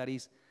 no? That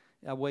is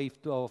a way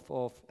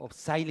of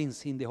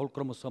silencing the whole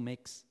chromosome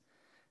X.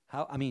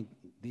 How, I mean,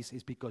 this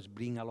is because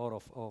bring a lot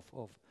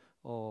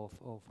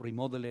of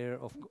remodeler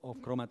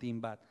of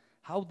chromatin, but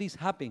how this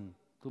happened,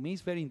 to me,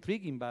 is very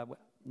intriguing, but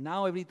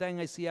now every time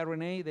I see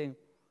RNA, then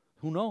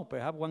who knows,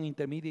 perhaps one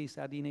intermediate is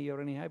a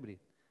DNA-RNA hybrid.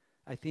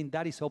 I think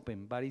that is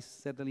open, but it's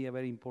certainly a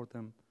very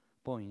important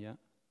point, yeah?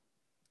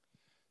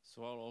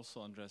 So I'll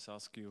also, Andres,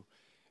 ask you,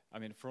 I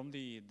mean, from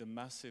the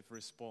massive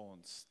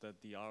response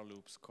that the R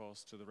loops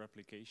cause to the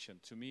replication,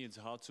 to me it's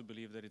hard to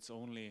believe that it's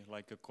only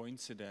like a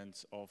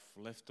coincidence of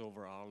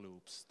leftover R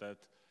loops that,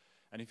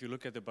 and if you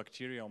look at the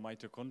bacteria or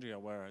mitochondria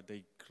where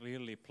they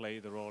clearly play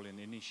the role in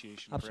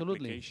initiation of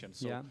replication,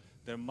 so yeah.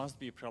 There must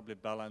be probably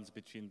balance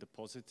between the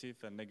positive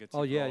and negative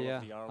role of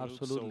the R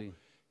loops. Absolutely. So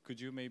could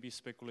you maybe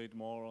speculate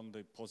more on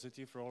the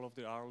positive role of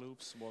the R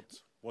loops?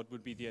 What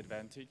would be the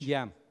advantage?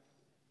 Yeah.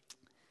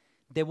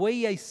 The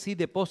way I see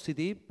the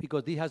positive,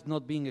 because this has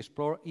not been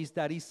explored, is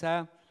that it's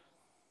a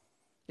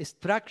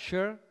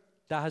structure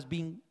that has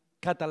been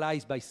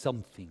catalyzed by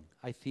something.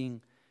 I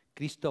think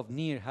Christoph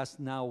Nier has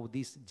now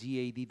this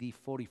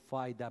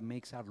GADD45 that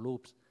makes our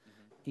loops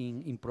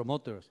in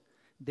promoters.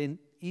 Then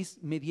it's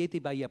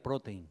mediated by a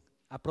protein.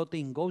 A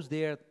protein goes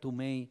there to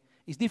make,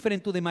 it's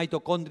different to the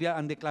mitochondria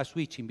and the class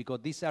switching, because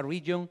this is a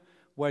region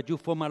where you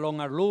form a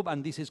longer loop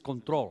and this is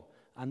control,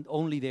 and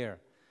only there.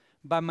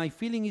 But my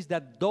feeling is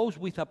that those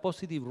with a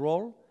positive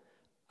role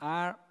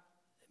are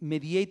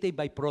mediated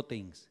by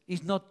proteins.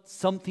 It's not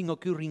something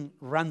occurring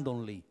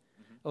randomly,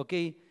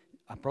 okay?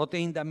 A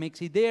protein that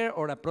makes it there,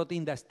 or a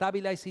protein that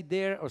stabilizes it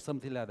there, or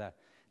something like that.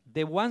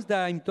 The ones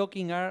that I'm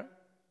talking are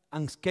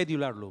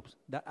unscheduled loops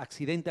that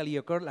accidentally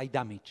occur like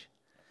damage.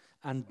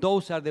 And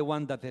those are the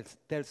ones that the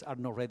cells are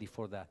not ready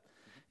for that.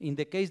 In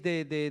the case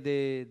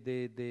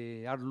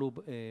the R loop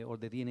or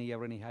the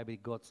DNA-RNA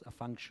hybrid got a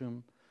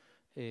function,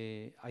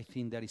 I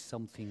think there is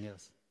something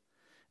else.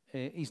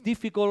 It's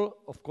difficult,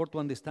 of course, to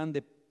understand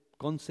the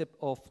concept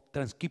of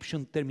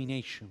transcription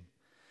termination,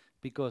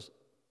 because,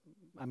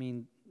 I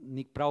mean,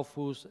 Nick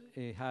Proudfoot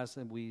has,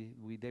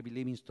 with David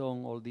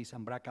Livingstone, all this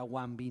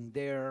Umbraca1 being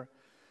there.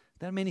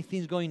 There are many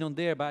things going on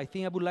there, but I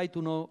think I would like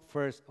to know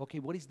first, okay,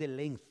 what is the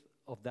length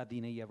of that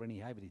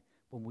DNA-RNA hybrid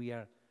when we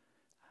are,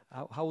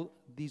 how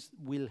this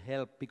will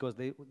help, because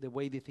the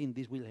way they think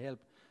this will help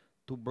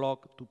to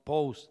block, to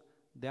pause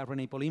the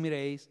RNA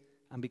polymerase,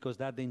 and because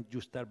that then you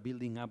start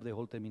building up the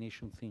whole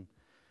termination thing.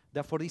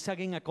 Therefore, it's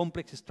again a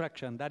complex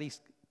structure, and that is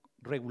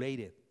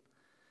regulated.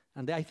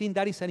 And I think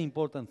that is an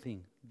important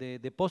thing.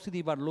 The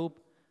positive R loop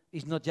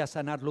is not just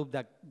an R loop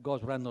that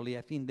goes randomly.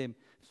 I think the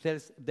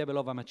cells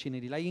develop a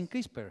machinery, like in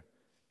CRISPR.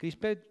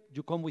 CRISPR,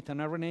 you come with an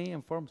RNA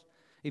and forms.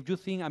 If you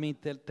think, I mean,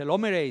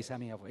 telomerase, I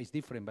mean, it's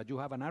different, but you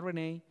have an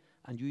RNA,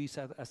 and you use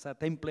it as a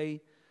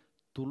template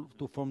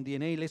to form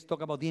DNA. Let's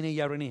talk about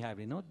DNA-RNA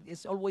hybrid, no?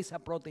 It's always a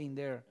protein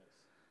there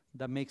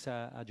that makes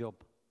a job.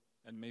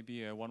 And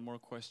maybe one more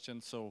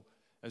question. So,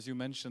 as you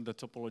mentioned, the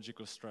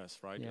topological stress,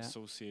 right,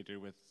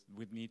 associated with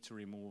need to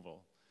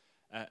removal,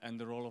 and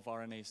the role of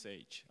RNase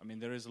H. I mean,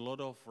 there is a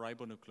lot of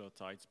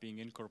ribonucleotides being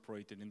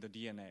incorporated in the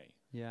DNA.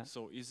 Yeah.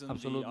 So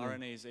isn't the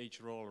RNase H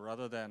role,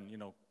 rather than, you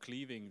know,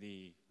 cleaving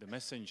the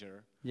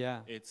messenger,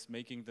 it's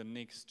making the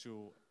NICs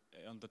to,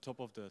 on the top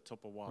of the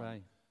topo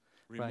 1,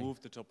 remove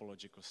the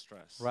topological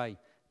stress. Right.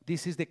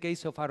 This is the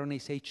case of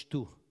RNase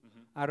H2.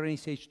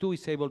 RNase H2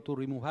 is able to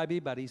remove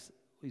hybrid, but is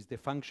the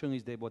function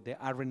is what the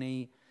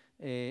RNA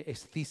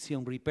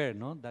escission repair,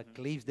 no? That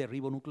cleaves the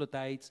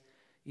ribonucleotides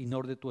in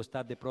order to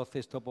start the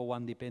process topo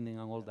 1 depending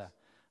on all that.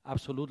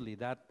 Absolutely.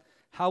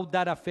 How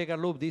that affects a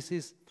loop, this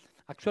is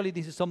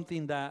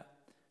something that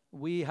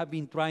we have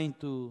been trying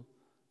to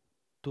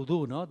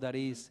do, no? That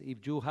is,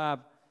 if you have,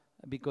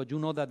 because you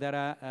know that there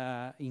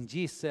are, in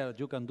yeast cells,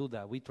 you can do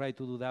that. We try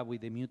to do that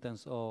with the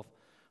mutants of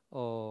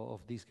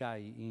this guy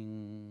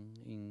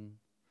in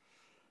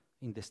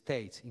the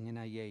States, in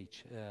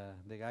NIH,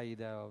 the guy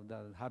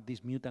that have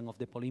this mutant of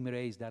the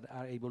polymerase that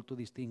are able to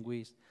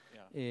distinguish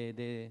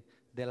the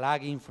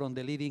lagging from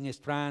the leading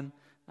strand,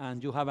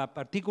 and you have a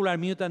particular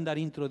mutant that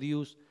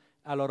introduce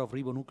a lot of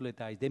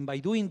ribonucleotides. Then by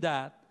doing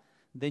that,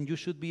 then you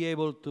should be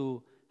able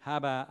to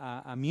have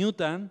a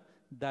mutant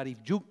that if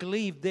you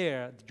cleave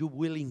there, you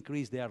will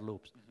increase their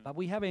loops. But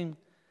we haven't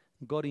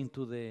got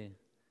into the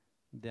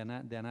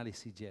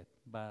analysis yet.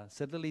 But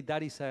certainly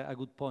that is a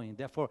good point.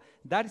 Therefore,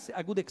 that is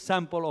a good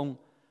example on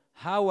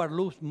how our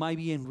loops might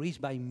be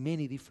enriched by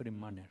many different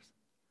manners.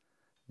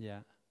 Yeah.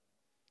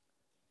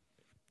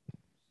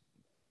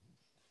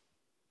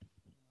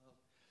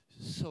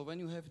 So when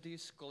you have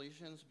these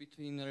collisions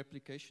between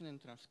replication and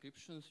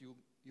transcriptions, you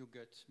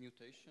get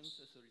mutations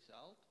as a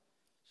result.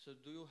 So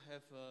do you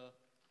have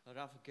a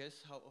rough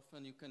guess how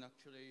often you can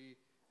actually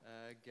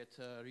get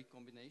a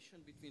recombination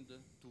between the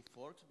two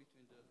forks,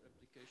 between the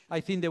replication?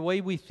 I think the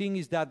way we think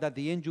is that at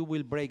the end you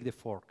will break the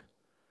fork,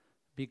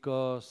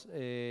 because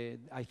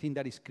I think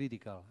that is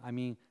critical. I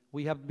mean,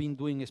 we have been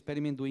doing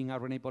experiments doing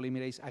RNA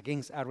polymerase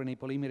against RNA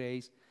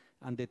polymerase,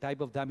 and the type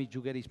of damage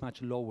you get is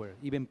much lower.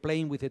 Even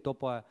playing with the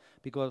topo,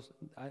 because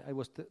I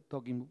was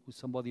talking with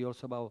somebody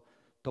also about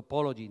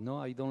topology, no?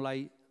 I don't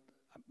like,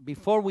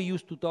 before we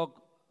used to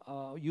talk,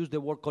 use the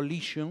word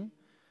collision,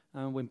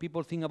 and when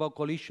people think about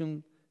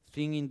collision,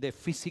 think in the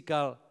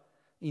physical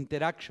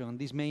interaction.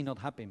 This may not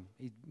happen.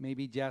 It may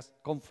be just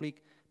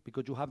conflict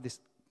because you have this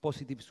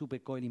positive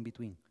supercoil in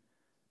between,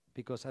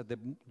 because as the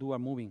two are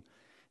moving.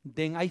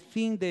 Then I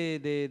think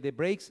the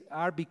breaks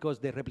are because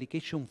the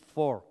replication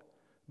fork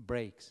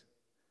breaks.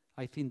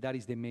 I think that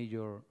is the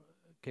major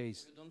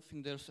case. You don't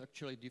think there's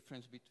actually a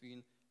difference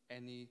between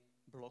any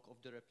block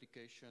of the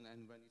replication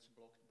and when it's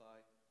blocked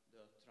by the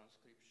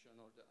transcription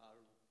or the R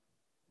loop?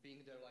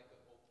 Being there like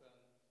an open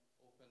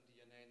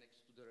DNA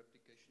next to the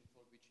replication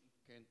for which it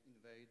can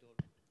invade? Or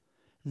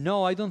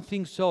No, I don't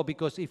think so,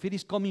 because if it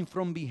is coming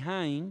from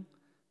behind,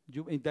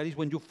 that is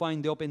when you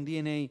find the open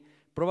DNA,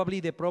 probably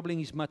the problem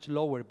is much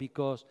lower,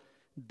 because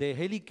the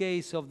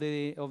helicase of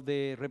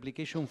the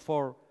replication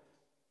fork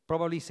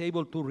probably is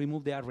able to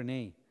remove the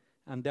RNA,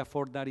 and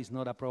therefore that is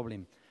not a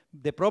problem.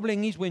 The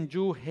problem is when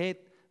you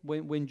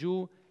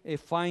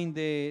find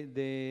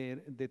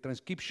the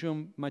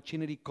transcription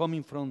machinery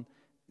coming from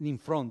in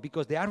front,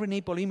 because the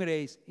RNA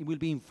polymerase, it will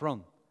be in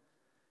front,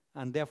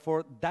 and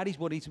therefore that is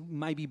what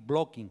might be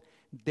blocking.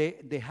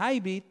 The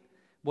hybrid,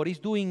 what it's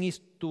doing is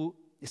to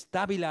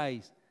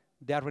stabilize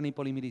the RNA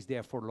polymerase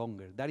there for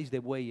longer. That is the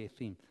way I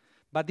think.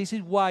 But this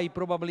is why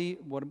probably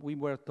what we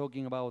were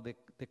talking about,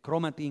 the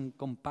chromatin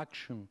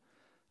compaction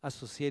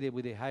associated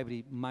with the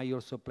hybrid might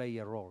also play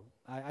a role.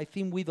 I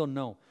think we don't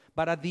know.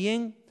 But at the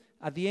end,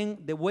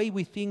 the way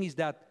we think is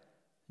that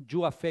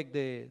you affect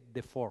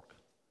the fork.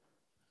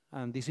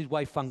 And this is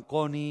why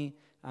Fanconi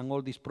and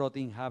all these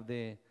proteins have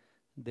the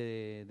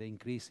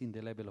increase in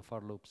the level of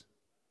our loops.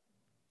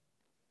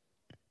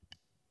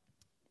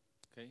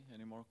 Okay,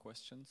 any more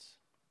questions?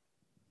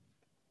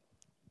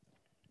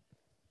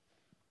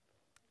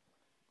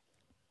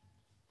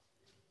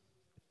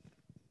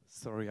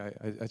 Sorry,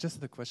 I just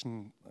had a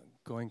question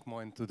going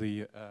more into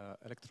the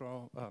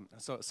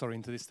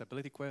into the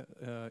stability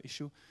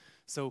issue.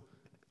 So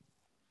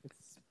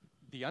it's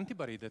the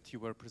antibody that you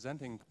were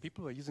presenting,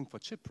 people were using for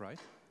CHIP, right?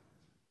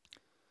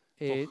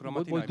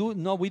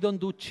 No, we don't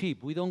do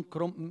CHIP. We do not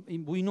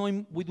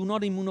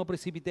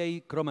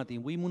immunoprecipitate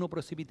chromatin. We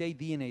immunoprecipitate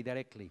DNA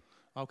directly.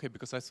 Okay,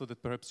 because I saw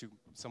that perhaps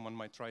someone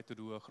might try to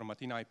do a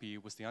chromatin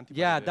IP with the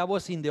antibody. Yeah, that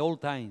was in the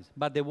old times.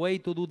 But the way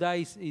to do that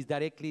is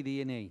directly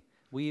DNA.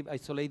 We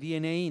isolate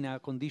DNA in a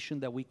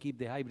condition that we keep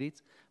the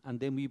hybrids, and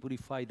then we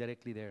purify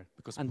directly there.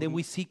 And then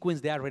we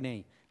sequence the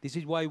RNA. This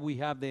is why we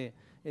have the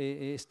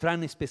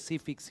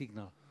strand-specific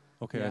signal.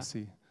 Okay, yeah. I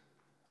see.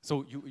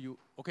 So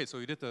so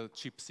you did a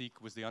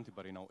ChIP-seq with the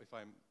antibody now.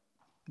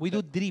 We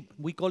do DRIP.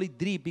 We call it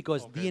DRIP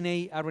because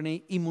DNA,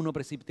 RNA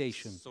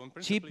immunoprecipitation. So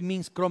ChIP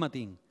means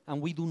chromatin, and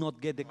we do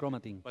not get the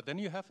chromatin. But then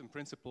you have, in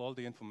principle, all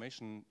the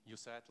information you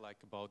said, like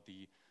about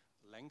the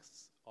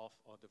lengths of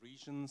the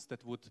regions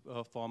that would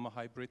form a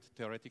hybrid,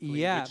 theoretically,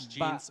 which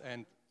genes,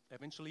 and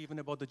eventually even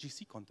about the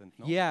GC content,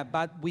 no? Yeah,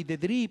 but with the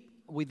DRIP,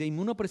 with the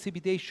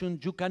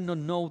immunoprecipitation, you cannot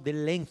know the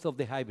length of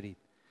the hybrid.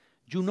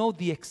 You know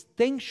the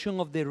extension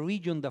of the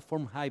region that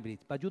form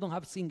hybrids, but you don't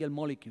have single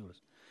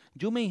molecules.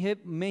 You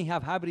may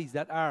have hybrids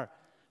that are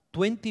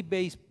 20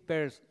 base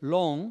pairs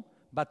long,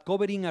 but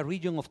covering a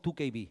region of 2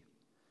 kb.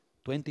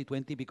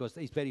 20, because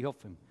it's very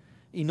often.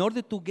 In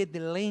order to get the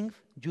length,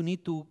 you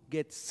need to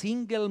get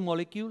single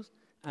molecules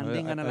and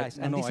then analyze.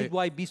 And this is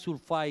why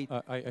bisulfite...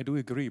 I do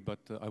agree, but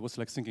I was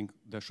like thinking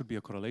there should be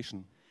a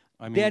correlation.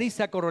 I mean, there is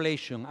a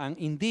correlation, and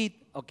indeed,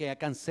 okay, I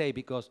can say,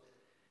 because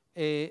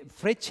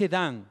Fred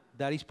Chedan,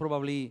 that is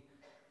probably,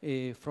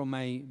 from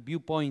my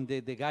viewpoint,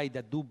 the guy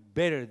that do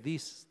better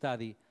this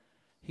study,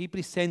 he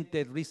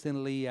presented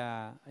recently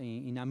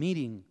in a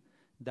meeting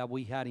that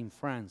we had in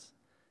France,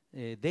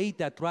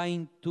 data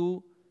trying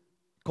to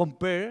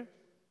compare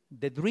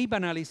the drip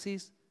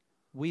analysis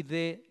with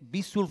the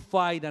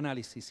bisulfide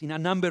analysis in a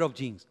number of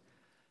genes.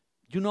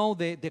 You know,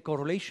 the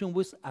correlation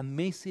was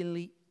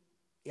amazingly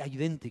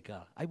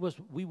identical.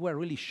 We were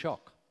really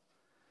shocked.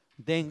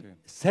 Then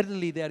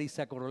certainly there is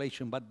a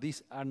correlation, but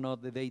these are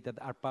not the data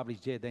that are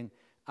published yet. And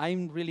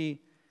I'm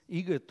really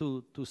eager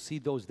to see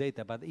those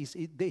data, but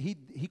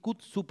he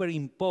could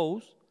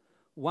superimpose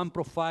one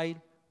profile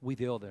with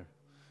the other.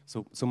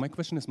 So my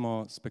question is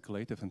more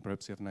speculative, and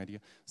perhaps you have an idea.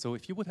 So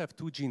if you would have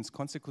two genes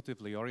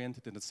consecutively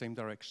oriented in the same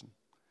direction,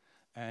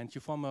 and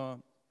you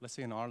form let's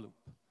say an R loop,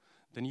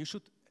 then you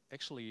should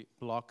actually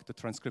block the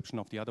transcription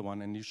of the other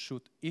one, and you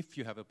should, if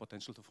you have a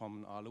potential to form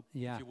an R loop,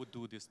 if you would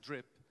do this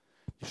drip,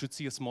 you should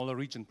see a smaller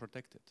region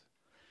protected.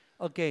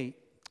 Okay.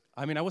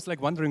 I mean, I was like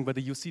wondering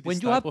whether you see this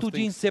when you have two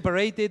genes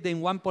separated,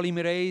 then one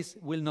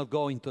polymerase will not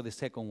go into the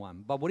second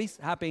one. But what is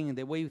happening in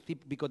the way you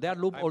think, because they are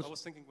loop also. I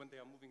was thinking when they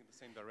are moving in the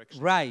same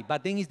direction. Right,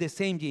 but then it's the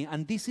same gene.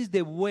 And this is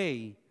the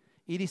way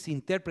it is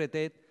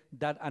interpreted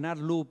that an R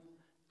loop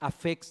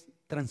affects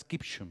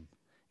transcription.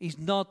 It's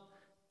not,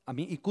 I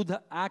mean, it could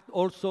act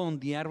also on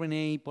the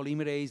RNA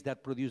polymerase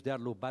that produce the R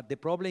loop. But the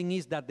problem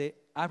is that the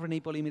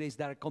RNA polymerase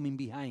that are coming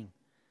behind,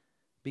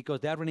 because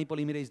the RNA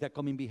polymerase that are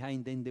coming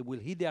behind, then they will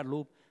hit the R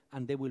loop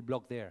and they will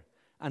block there.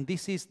 And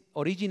this is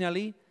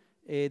originally,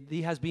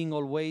 this has been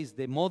always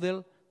the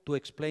model to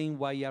explain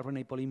why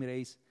RNA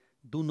polymerase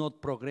do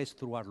not progress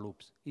through R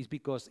loops. It's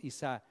because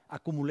it's an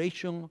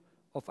accumulation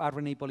of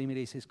RNA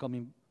polymerases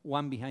coming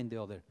one behind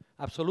the other.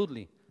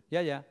 Absolutely.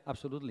 Yeah,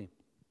 absolutely.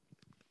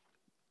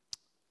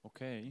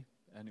 Okay,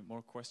 any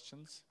more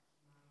questions?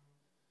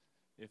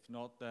 If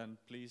not, then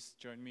please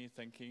join me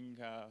thanking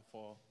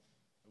for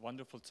a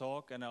wonderful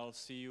talk, and I'll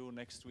see you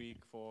next week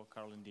for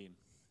Carl and Dean.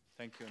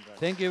 Thank you, Andrés.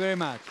 Thank you very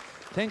much.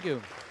 Thank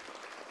you.